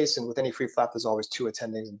driving the case, and with any free flap, there's always 2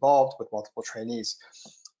 attendings involved with multiple trainees.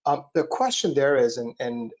 The question there is,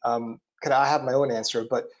 and I have my own answer,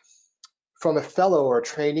 but from a fellow or a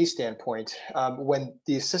trainee standpoint, when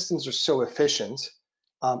the assistants are so efficient,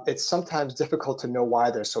 it's sometimes difficult to know why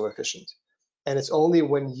they're so efficient. And it's only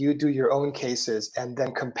when you do your own cases and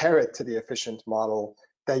then compare it to the efficient model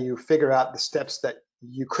that you figure out the steps that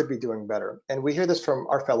you could be doing better. And we hear this from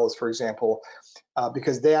our fellows, for example,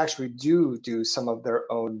 because they actually do some of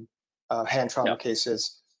their own hand trauma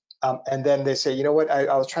cases. And then they say, you know what,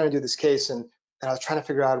 I was trying to do this case and I was trying to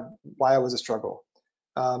figure out why it was a struggle.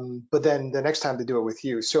 But then the next time they do it with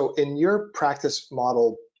you. So in your practice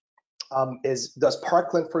model, does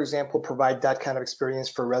Parkland, for example, provide that kind of experience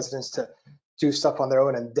for residents to do stuff on their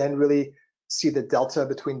own and then really see the delta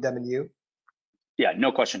between them and you? Yeah,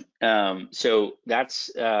 no question. So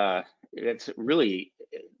that's really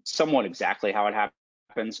somewhat exactly how it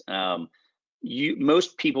happens.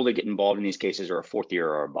 Most people that get involved in these cases are a 4th year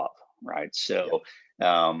or above, right? So,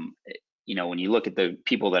 when you look at the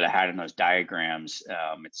people that I had in those diagrams,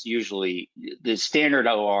 it's usually the standard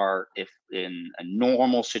OR, if in a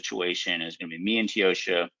normal situation, is going to be me and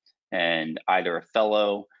Teosha and either a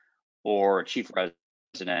fellow or a chief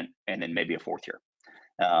resident, and then maybe a 4th year.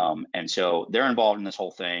 And so they're involved in this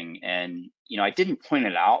whole thing. And, I didn't point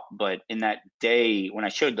it out, but in that day, when I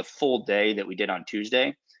showed the full day that we did on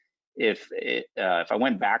Tuesday, if I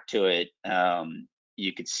went back to it,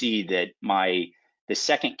 you could see that the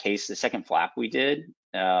second case, the second flap we did,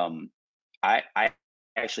 I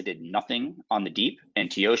actually did nothing on the DIEP, and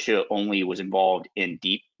Teosha only was involved in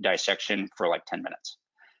DIEP dissection for like 10 minutes.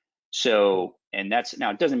 So, and that's,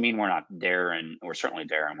 now it doesn't mean we're not there, and we're certainly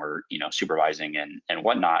there and we're, supervising and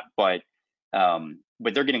whatnot, but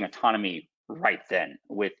they're getting autonomy right then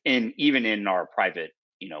even in our private,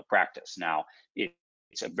 practice. Now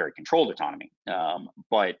it's a very controlled autonomy,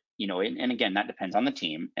 but, and again, that depends on the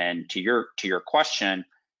team. And to your question,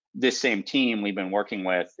 this same team we've been working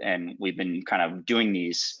with, and we've been kind of doing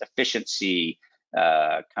these efficiency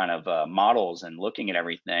models and looking at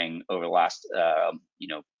everything over the last,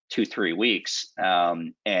 2-3 weeks,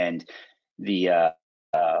 and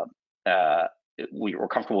we were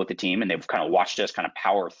comfortable with the team, and they've kind of watched us kind of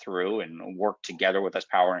power through and work together with us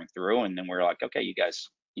powering through, and then we're like, okay, you guys,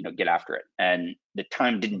 get after it, and the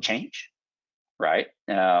time didn't change, right?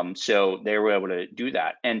 So they were able to do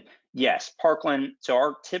that. And yes, Parkland, so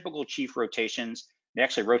our typical chief rotations, they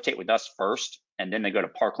actually rotate with us first, and then they go to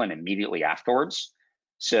Parkland immediately afterwards.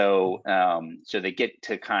 So so they get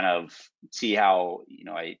to kind of see how,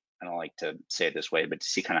 I don't like to say it this way, but to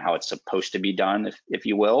see kind of how it's supposed to be done, if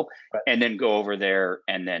you will, right, and then go over there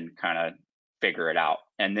and then kind of figure it out.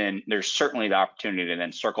 And then there's certainly the opportunity to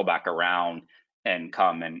then circle back around and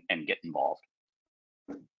come and get involved.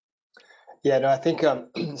 Yeah, no, I think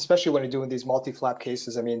especially when you're doing these multi-flap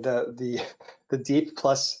cases, I mean the DIEP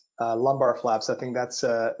plus lumbar flaps, I think that's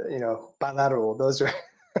bilateral. Those are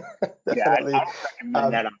Yeah, I definitely. don't recommend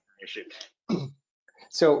Um, that operation.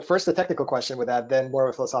 so first, a technical question with that, then more of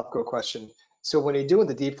a philosophical question. So when you're doing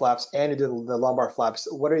the DIEP flaps and you're doing the lumbar flaps,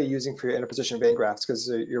 what are you using for your interposition vein grafts? Because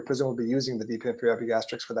you're presumably using the deep inferior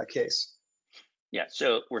epigastrics for that case. Yeah,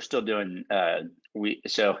 so we're still doing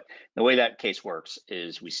so the way that case works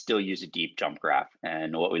is we still use a deep jump graft,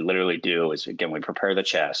 and what we literally do is, again, we prepare the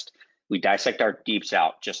chest, we dissect our deeps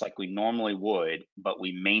out just like we normally would, but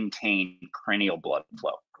we maintain cranial blood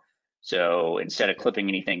flow. So instead of clipping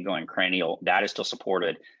anything going cranial, that is still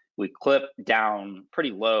supported. We clip down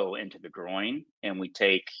pretty low into the groin, and we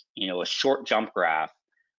take a short jump graft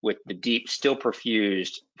with the deep still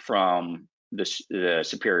perfused from the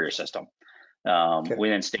superior system. Okay. We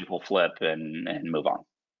then staple flip and move on.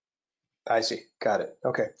 I see. Got it.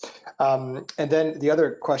 Okay. And then the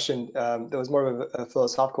other question that was more of a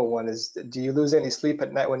philosophical one is, do you lose any sleep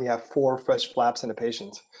at night when you have 4 fresh flaps in a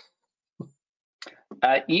patient?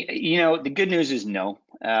 The good news is no.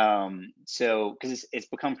 So because it's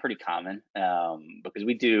become pretty common, because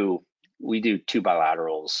we do 2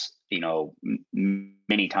 bilaterals,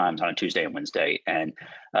 many times on a Tuesday and Wednesday, and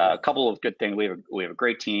a couple of good things. We have a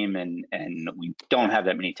great team, and we don't have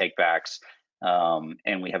that many takebacks,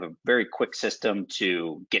 and we have a very quick system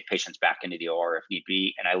to get patients back into the OR if need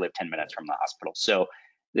be. And I live 10 minutes from the hospital, so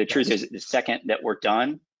the truth is, the second that we're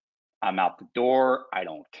done, I'm out the door. I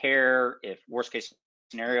don't care if worst case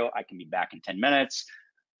scenario, I can be back in 10 minutes.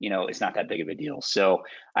 It's not that big of a deal. So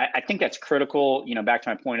I think that's critical. Back to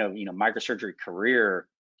my point of, microsurgery career,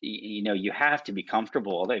 you have to be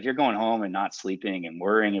comfortable. If you're going home and not sleeping and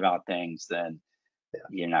worrying about things, then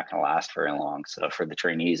you're not going to last very long. So for the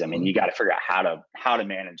trainees, I mean, you got to figure out how to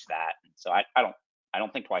manage that. And so I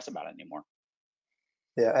don't think twice about it anymore.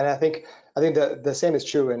 Yeah, and I think the same is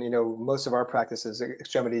true in most of our practices,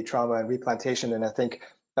 extremity trauma and replantation. And I think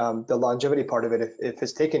the longevity part of it, if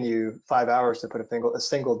it's taken you 5 hours to put a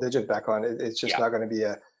single digit back on, it's just not going to be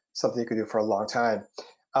something you could do for a long time.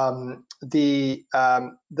 The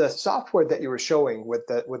software that you were showing with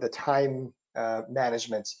the time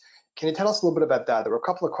management, can you tell us a little bit about that? There were a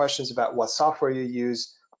couple of questions about what software you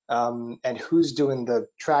use and who's doing the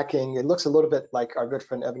tracking. It looks a little bit like our good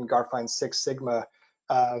friend Evan Garfine's Six Sigma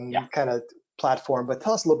kind of platform, but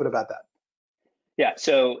tell us a little bit about that. Yeah,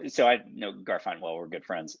 so I know Garfine well. We're good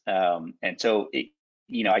friends, and so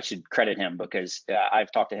I should credit him because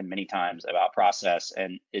I've talked to him many times about process,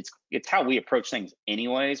 and it's how we approach things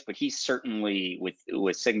anyways. But he certainly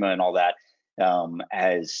with Sigma and all that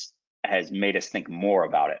has made us think more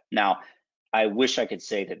about it. Now, I wish I could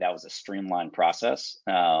say that was a streamlined process.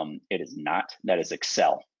 It is not. That is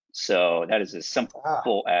Excel. So that is as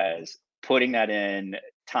simple as putting that in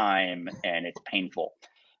time, and it's painful.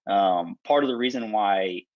 Part of the reason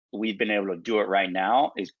why we've been able to do it right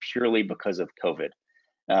now is purely because of COVID,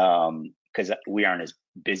 because we aren't as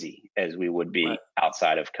busy as we would be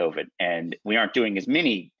outside of COVID, and we aren't doing as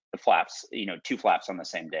many flaps, 2 flaps on the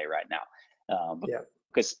same day right now.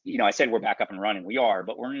 Because I said we're back up and running, we are,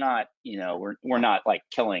 but we're not, we're not like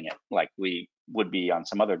killing it like we would be on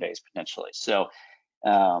some other days potentially. So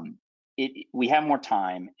we have more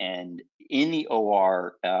time, and in the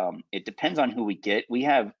OR, it depends on who we get. We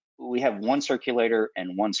have 1 circulator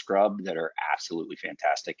and 1 scrub that are absolutely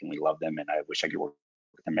fantastic, and we love them, and I wish I could work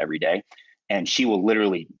with them every day. And she will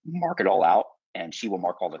literally mark it all out, and she will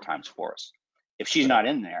mark all the times for us. If she's not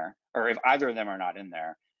in there, or if either of them are not in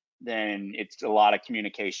there, then it's a lot of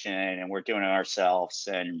communication, and we're doing it ourselves.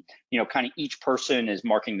 And kind of each person is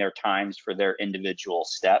marking their times for their individual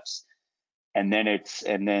steps. And then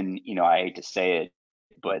I hate to say it,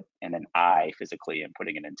 but then I physically am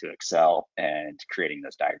putting it into Excel and creating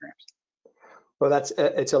those diagrams. Well,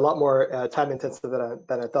 it's a lot more time intensive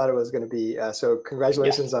than I thought it was going to be. So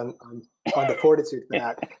congratulations on the fortitude for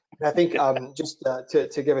that. And I think just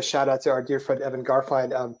to give a shout out to our dear friend Evan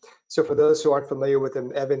Garfine. So for those who aren't familiar with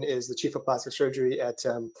him, Evan is the chief of plastic surgery at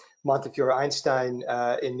Montefiore Einstein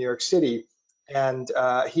in New York City. And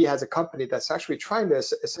he has a company that's actually trying to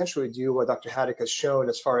essentially do what Dr. Haddock has shown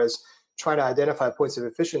as far as trying to identify points of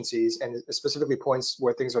efficiencies, and specifically points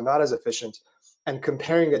where things are not as efficient, and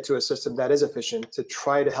comparing it to a system that is efficient to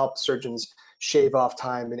try to help surgeons shave off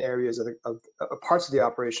time in areas of parts of the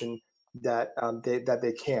operation that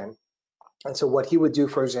they can. And so what he would do,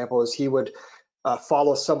 for example, is he would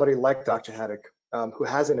follow somebody like Dr. Haddock, who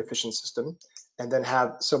has an efficient system, and then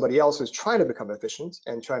have somebody else who's trying to become efficient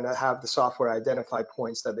and trying to have the software identify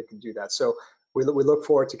points that they can do that. So we look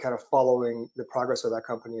forward to kind of following the progress of that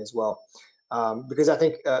company as well. Because I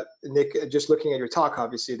think, Nick, just looking at your talk,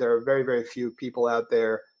 obviously, there are very, very few people out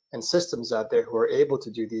there and systems out there who are able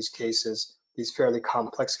to do these cases, these fairly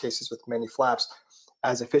complex cases with many flaps,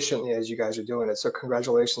 as efficiently as you guys are doing it. So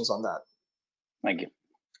congratulations on that. Thank you.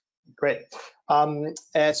 Great. And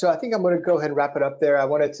so I think I'm going to go ahead and wrap it up there. I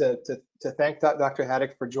wanted to thank Dr.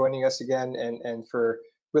 Haddock for joining us again and for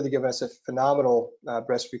really giving us a phenomenal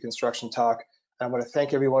breast reconstruction talk. I want to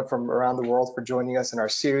thank everyone from around the world for joining us in our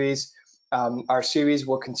series. Our series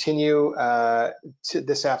will continue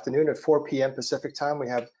this afternoon at 4 p.m. Pacific time. We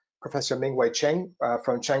have Professor Mingwei Cheng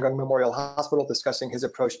from Chang'an Memorial Hospital discussing his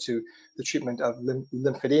approach to the treatment of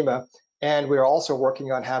lymphedema. And we are also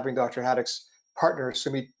working on having Dr. Haddock's partner,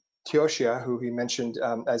 Sumit Teoshia, who he mentioned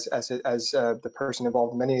as the person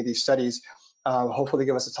involved in many of these studies, hopefully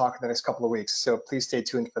give us a talk in the next couple of weeks. So please stay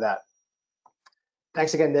tuned for that.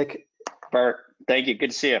 Thanks again, Nick. Bert, thank you.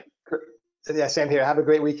 Good to see you. Yeah, same here. Have a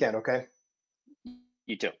great weekend, okay?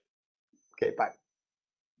 You too. Okay, bye.